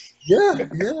 Yeah.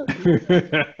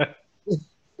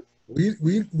 we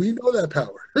know that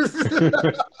power.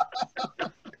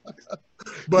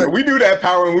 But we knew that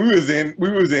power when we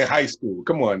was in high school.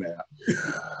 Come on now.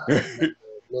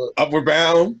 Upward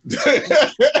Bound.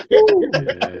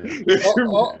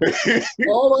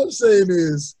 All I'm saying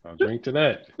is, I'll drink to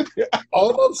that.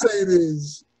 All I'm saying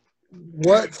is,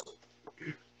 what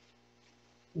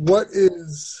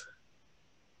is,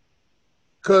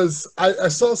 because I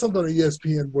saw something on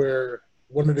ESPN where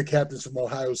one of the captains from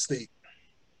Ohio State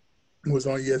was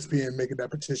on ESPN making that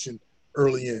petition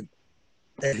early in,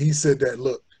 and he said that,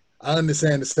 look, I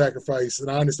understand the sacrifice,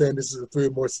 and I understand this is a 3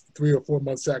 or 4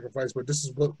 month sacrifice, but this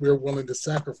is what we're willing to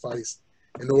sacrifice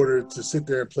in order to sit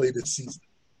there and play this season.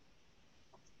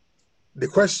 The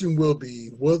question will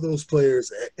be, will those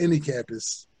players at any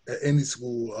campus, at any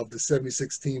school of the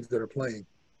 76 teams that are playing,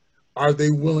 are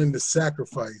they willing to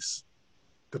sacrifice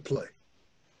to play?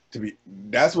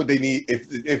 That's what they need.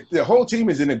 If the whole team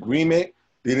is in agreement,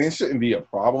 then it shouldn't be a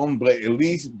problem, but at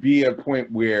least be a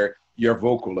point where you're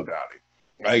vocal about it.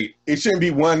 Like, it shouldn't be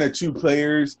 1 or 2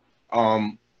 players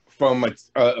from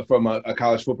a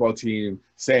college football team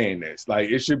saying this.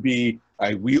 Like, it should be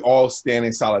like we all stand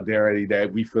in solidarity,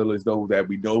 that we feel as though that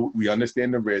we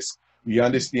understand the risk, we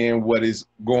understand what is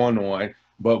going on,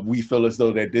 but we feel as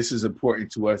though that this is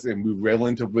important to us and we're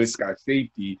willing to risk our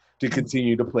safety to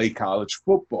continue to play college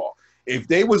football. If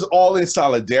they was all in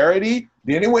solidarity,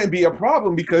 then it wouldn't be a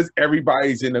problem because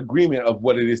everybody's in agreement of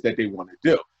what it is that they want to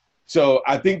do. So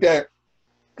I think that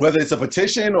whether it's a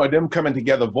petition or them coming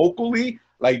together vocally,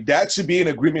 like that should be an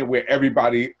agreement where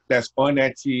everybody that's on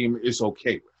that team is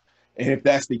okay with. And if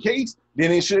that's the case,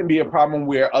 then it shouldn't be a problem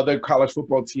where other college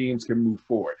football teams can move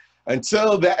forward.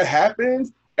 Until that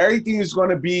happens, everything is going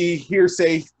to be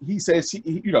hearsay. He says,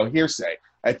 hearsay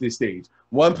at this stage.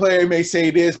 One player may say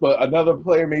this, but another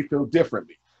player may feel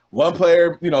differently. One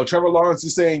player, Trevor Lawrence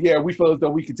is saying, yeah, we feel as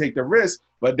though we can take the risk,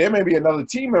 but there may be another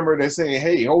team member that's saying,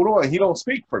 hey, hold on, he don't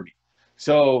speak for me.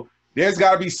 So there's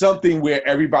got to be something where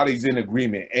everybody's in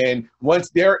agreement. And once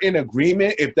they're in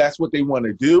agreement, if that's what they want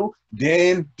to do,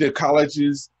 then the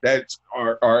colleges that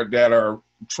are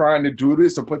trying to do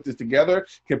this or put this together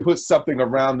can put something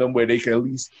around them where they can at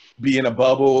least be in a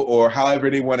bubble or however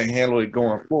they want to handle it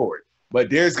going forward. But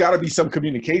there's got to be some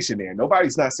communication there.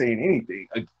 Nobody's not saying anything.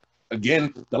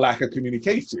 Again, the lack of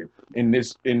communication in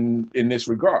this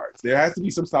regards. There has to be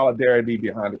some solidarity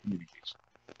behind the communication.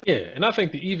 Yeah, and I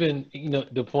think that even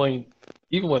the point,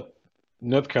 even what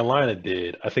North Carolina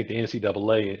did, I think the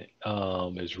NCAA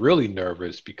is really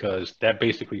nervous because that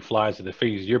basically flies in the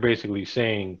face. You're basically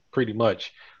saying pretty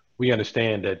much, we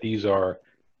understand that these are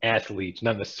athletes,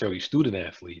 not necessarily student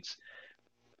athletes.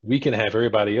 We can have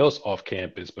everybody else off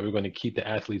campus, but we're going to keep the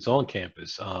athletes on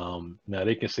campus. Now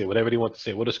they can say whatever they want to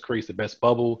say. Well, this creates the best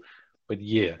bubble, but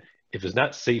yeah, if it's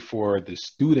not safe for the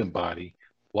student body,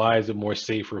 why is it more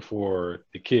safer for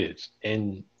the kids?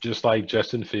 And just like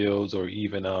Justin Fields or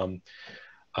even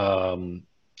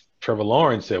Trevor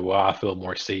Lawrence said, well, I feel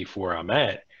more safe where I'm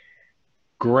at.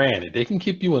 Granted, they can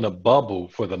keep you in a bubble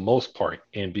for the most part.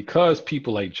 And because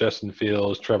people like Justin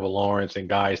Fields, Trevor Lawrence, and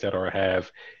guys that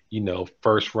have,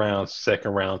 first round,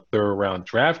 second round, third round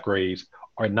draft grades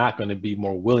are not going to be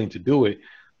more willing to do it.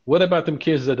 What about them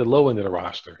kids at the low end of the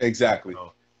roster? Exactly.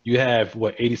 You have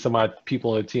 80 some odd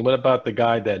people on the team. What about the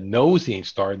guy that knows he ain't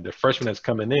starting? The freshman that's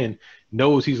coming in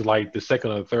knows he's like the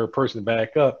second or the third person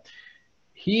back up.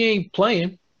 He ain't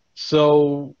playing.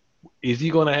 So is he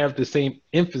going to have the same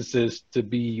emphasis to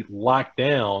be locked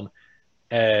down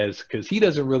because he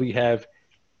doesn't really have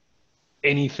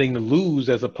anything to lose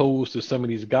as opposed to some of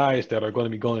these guys that are going to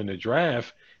be going in the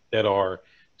draft that are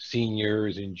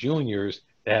seniors and juniors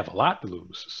that have a lot to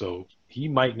lose. So he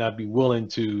might not be willing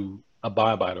to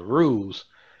abide by the rules,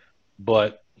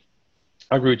 but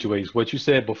I agree with you, Ace. What you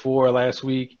said before last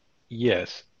week,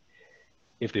 yes.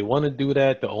 If they want to do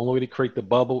that, the only way to create the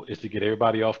bubble is to get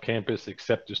everybody off campus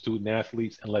except the student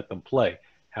athletes and let them play.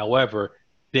 However,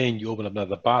 then you open up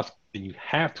another box, then you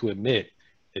have to admit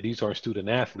that these are student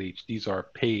athletes, these are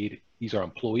paid, these are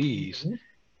employees,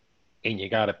 and you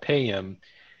got to pay them.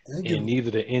 And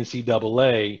neither the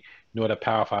NCAA nor the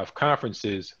Power 5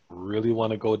 conferences really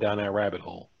want to go down that rabbit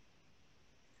hole.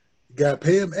 You got to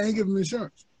pay them and give them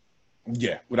insurance.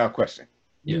 Yeah, without question.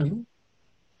 Yeah. Mm-hmm.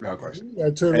 Without question. You got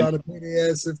to turn around and pay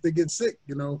their ass if they get sick.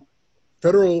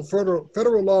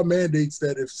 Federal law mandates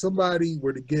that if somebody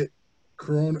were to get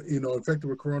corona, infected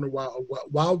with corona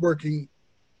while working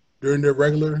during their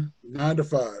regular 9 to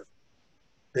 5,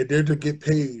 that they're to get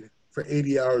paid for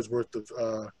 80 hours worth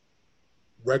of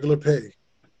regular pay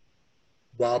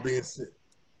while being sick.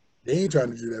 They ain't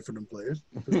trying to do that for them players.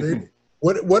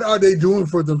 What are they doing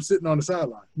for them sitting on the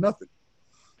sideline? Nothing.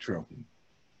 True.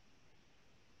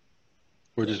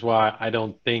 Which is why I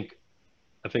think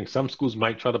some schools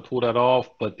might try to pull that off,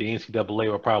 but the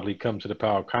NCAA will probably come to the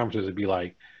power conferences and be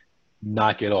like,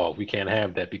 knock it off. We can't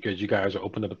have that because you guys are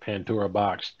opening up a Pandora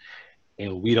box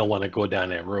and we don't want to go down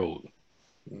that road.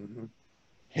 Mm-hmm.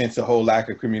 Hence the whole lack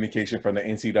of communication from the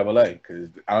NCAA, because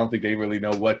I don't think they really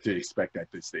know what to expect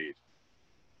at this stage.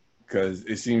 Because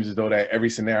it seems as though that every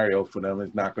scenario for them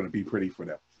is not going to be pretty for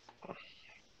them.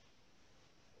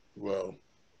 Well,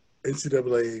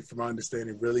 NCAA, from my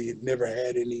understanding, really never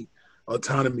had any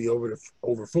autonomy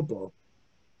over football.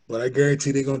 But I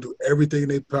guarantee they're going to do everything in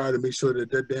their power to make sure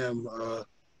that damn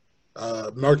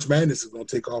March Madness is going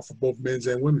to take off for both men's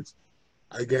and women's.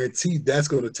 I guarantee that's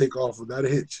going to take off without a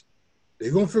hitch.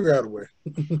 They're going to figure out a way.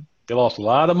 They lost a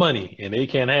lot of money, and they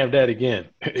can't have that again.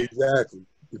 Exactly.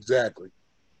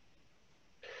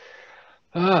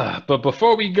 But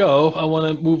before we go, I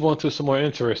want to move on to some more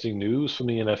interesting news from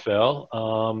the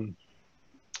NFL.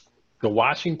 The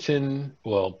Washington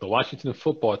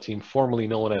football team, formerly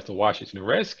known as the Washington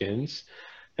Redskins,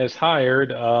 has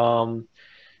hired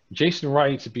Jason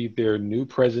Wright to be their new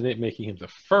president, making him the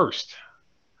first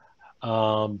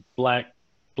black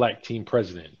team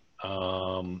president.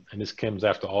 And this comes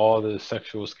after all the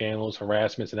sexual scandals,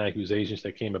 harassments, and accusations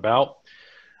that came about.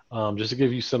 Just to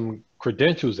give you some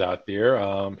credentials out there,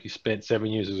 he spent 7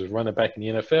 years as a running back in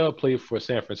the NFL, played for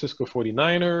San Francisco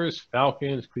 49ers,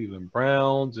 Falcons, Cleveland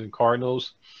Browns, and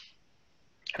Cardinals.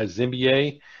 Has his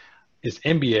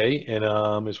MBA,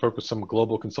 and has worked with some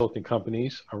global consulting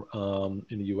companies in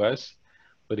the U.S.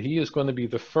 But he is going to be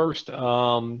the first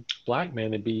black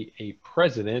man to be a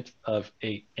president of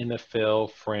a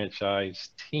NFL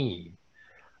franchise team.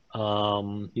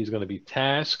 He's going to be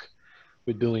tasked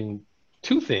with doing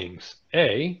two things.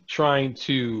 A, trying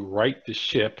to right the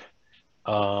ship,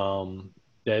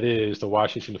 that is the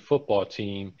Washington football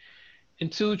team.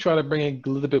 And two, try to bring a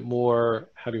little bit more,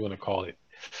 how do you want to call it?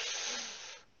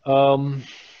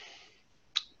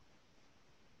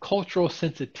 Cultural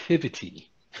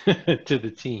sensitivity to the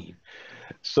team.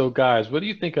 So, guys, what do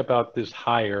you think about this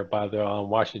hire by the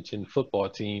Washington football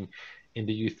team? And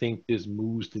do you think this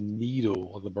moves the needle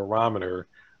or the barometer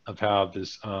of how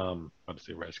this, not to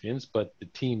say Redskins, but the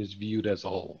team is viewed as a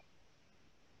whole?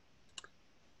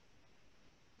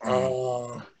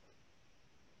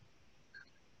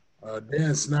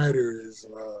 Dan Snyder is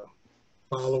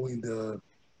following the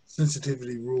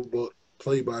sensitivity rule book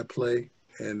play by play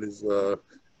and is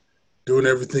doing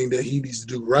everything that he needs to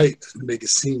do right to make it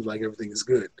seem like everything is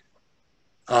good.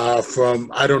 I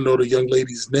don't know the young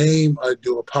lady's name. I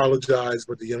do apologize,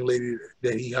 but the young lady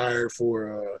that he hired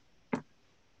for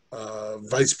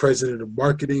vice president of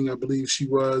marketing, I believe she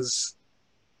was,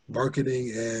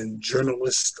 marketing and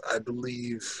journalist, I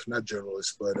believe, not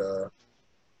journalist, but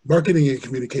marketing and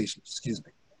communications, excuse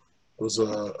me. It was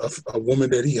a woman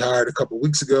that he hired a couple of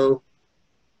weeks ago.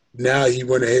 Now he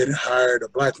went ahead and hired a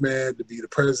black man to be the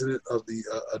president of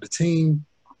the team.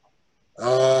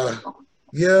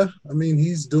 Yeah, I mean,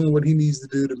 he's doing what he needs to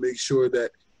do to make sure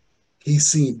that he's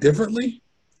seen differently,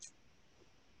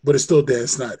 but it's still Dan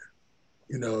Snyder.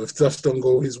 You know, if stuff don't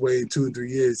go his way in 2 and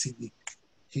 3 years,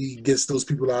 he gets those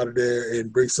people out of there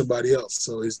and brings somebody else.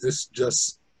 So is this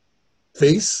just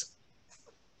face?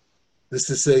 This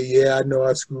to say, yeah, I know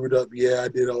I screwed up. Yeah, I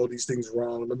did all these things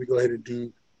wrong. Let me go ahead and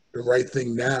do the right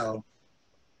thing now.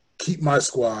 Keep my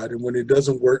squad. And when it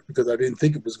doesn't work, because I didn't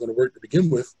think it was going to work to begin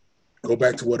with, go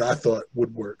back to what I thought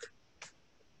would work.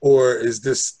 Or is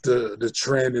this the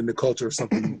trend and the culture of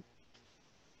something?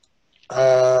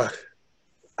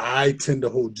 I tend to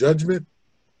hold judgment,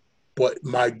 but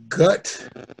my gut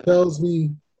tells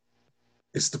me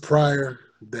it's the prior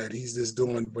that he's just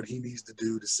doing what he needs to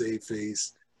do to save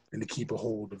face and to keep a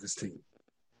hold of his team.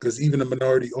 Because even the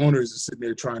minority owners are sitting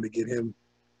there trying to get him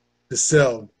to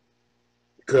sell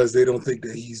because they don't think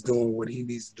that he's doing what he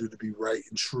needs to do to be right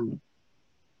and true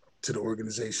to the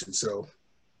organization. So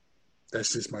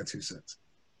that's just my 2 cents.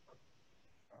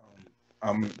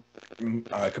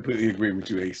 I completely agree with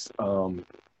you, Ace. I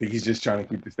think he's just trying to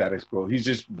keep the status quo. He's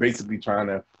just basically trying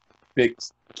to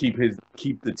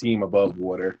keep the team above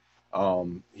water.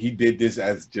 He did this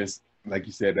as just like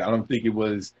you said. I don't think it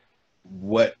was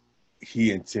what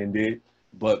he intended,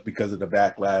 but because of the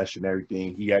backlash and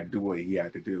everything, he had to do what he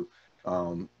had to do.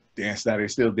 Dan Snyder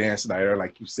is still Dan Snyder,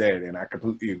 like you said, and I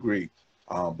completely agree.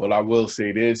 But I will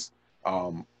say this.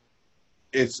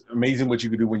 It's amazing what you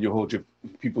can do when you hold your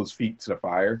people's feet to the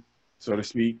fire, so to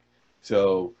speak.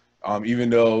 So even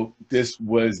though this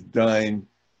was done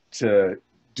to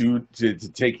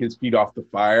take his feet off the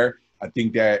fire, I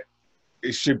think that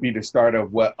it should be the start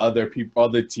of what I think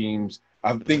other teams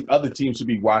should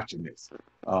be watching this,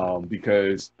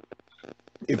 because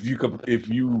if you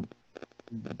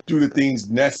do the things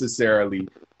necessarily,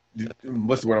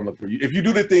 what's the word I'm looking for? If you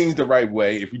do the things the right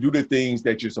way, if you do the things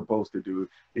that you're supposed to do,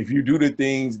 if you do the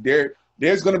things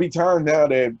there's going to be times now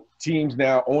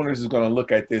that owners is going to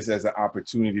look at this as an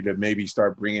opportunity to maybe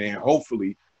start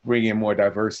hopefully bring in more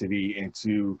diversity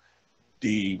into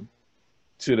the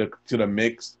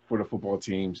mix for the football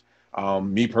teams.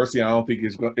 Me personally, I don't think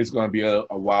it's going to be a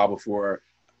while before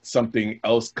something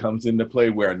else comes into play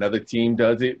where another team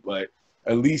does it, but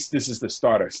at least this is the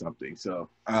start of something. So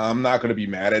I'm not going to be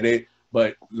mad at it,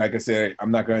 but like I said,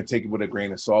 I'm not going to take it with a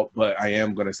grain of salt, but I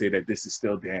am going to say that this is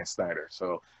still Dan Snyder.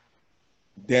 So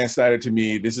Dan Snyder, to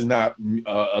me, this is not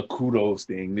a kudos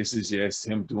thing. This is just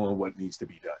him doing what needs to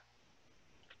be done.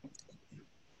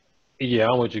 Yeah,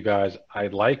 I'm with you guys. I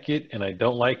like it and I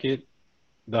don't like it.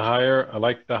 The hire, I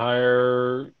like the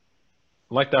hire.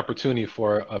 I like the opportunity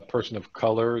for a person of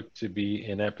color to be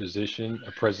in that position,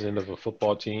 a president of a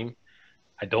football team.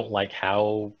 I don't like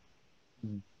how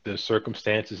the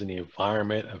circumstances and the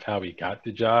environment of how he got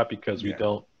the job, because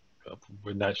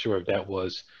we're not sure if that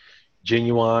was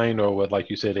genuine or what, like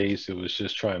you said, Ace, it was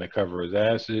just trying to cover his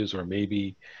asses, or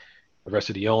maybe the rest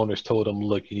of the owners told him,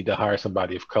 look, you need to hire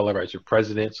somebody of color as your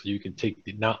president so you can take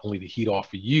not only the heat off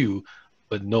of you,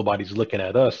 but nobody's looking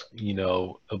at us,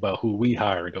 about who we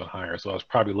hire and don't hire. So it's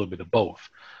probably a little bit of both.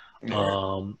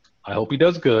 Yeah. I hope he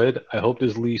does good. I hope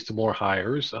this leads to more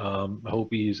hires. I hope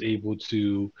he is able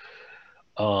to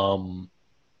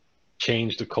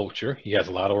change the culture. He has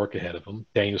a lot of work ahead of him.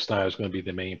 Daniel Snyder is going to be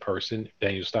the main person. If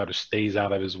Daniel Snyder stays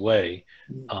out of his way,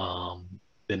 then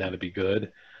that'd be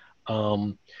good.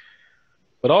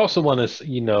 But I also want to,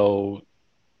 send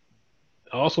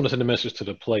a message to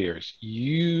the players.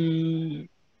 You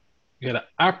had an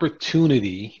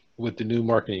opportunity with the new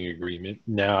marketing agreement.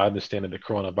 Now I understand that the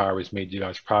coronavirus made you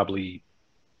guys probably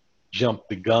jump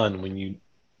the gun when you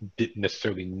didn't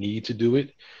necessarily need to do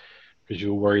it, because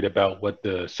you were worried about what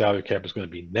the salary cap is going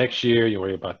to be next year. You're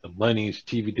worried about the monies,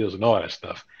 TV deals, and all that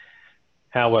stuff.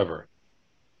 However,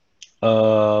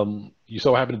 you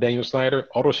saw what happened to Daniel Snyder.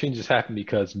 All those changes happened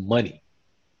because money.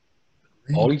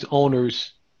 All these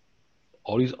owners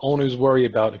worry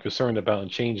about and concerned about and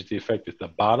changes the effect is the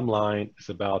bottom line. It's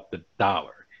about the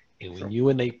dollar. And when you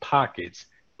in their pockets,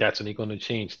 that's when they're going to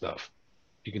change stuff.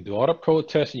 You can do all the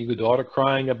protesting, you can do all the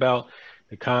crying about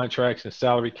the contracts and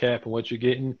salary cap and what you're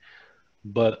getting,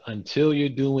 but until you're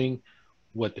doing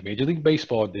what the Major League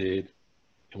Baseball did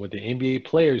and what the NBA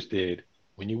players did,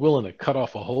 when you're willing to cut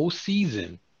off a whole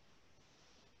season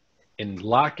and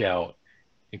lockout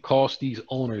and cost these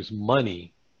owners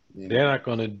money, they're not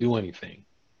going to do anything.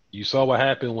 You saw what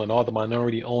happened when all the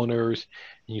minority owners,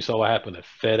 and you saw what happened to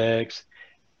FedEx,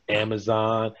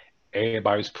 Amazon,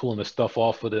 everybody's pulling the stuff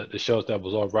off of the shows that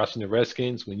was all wrestling the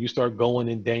Redskins. When you start going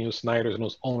in Daniel Snyder's and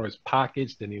those owners'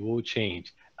 pockets, then it will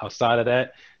change. Outside of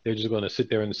that, they're just going to sit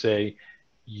there and say,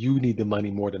 you need the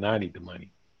money more than I need the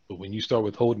money. But when you start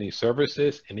withholding these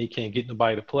services and they can't get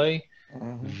nobody to play,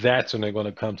 that's when they're going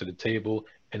to come to the table,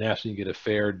 and that's when you get a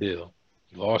fair deal.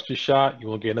 You lost your shot. You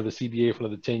won't get another CBA for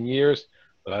another 10 years.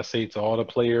 But I say to all the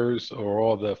players or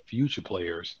all the future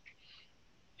players,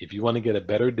 if you want to get a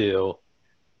better deal,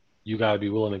 you got to be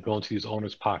willing to go into these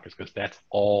owners' pockets, because that's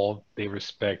all they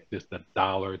respect is the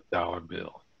dollar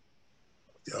bill.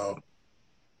 Yo.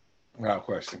 Without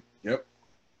question. Yep.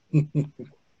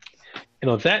 And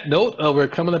on that note, we're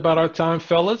coming about our time,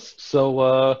 fellas.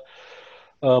 So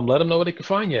let them know where they can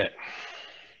find you at.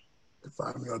 You can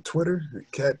find me on Twitter,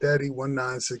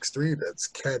 CatDaddy1963. That's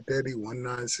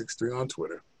CatDaddy1963 on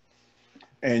Twitter.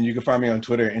 And you can find me on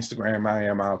Twitter and Instagram. I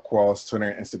am Al Qualls. Twitter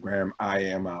and Instagram. I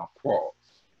am Al Qualls.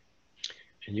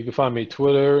 And you can find me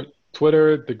Twitter,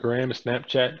 the Gram,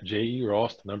 Snapchat, J.E.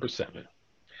 Ross, number 7.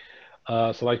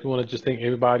 So we want to just thank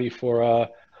everybody for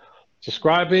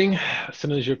subscribing.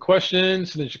 Send us your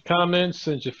questions, send us your comments,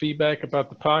 send us your feedback about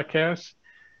the podcast.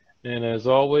 And as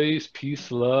always,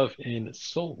 peace, love, and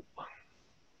soul.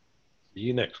 See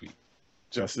you next week.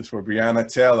 Justice for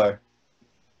Breonna Taylor.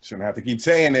 Shouldn't have to keep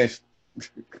saying this.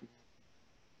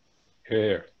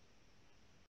 Here.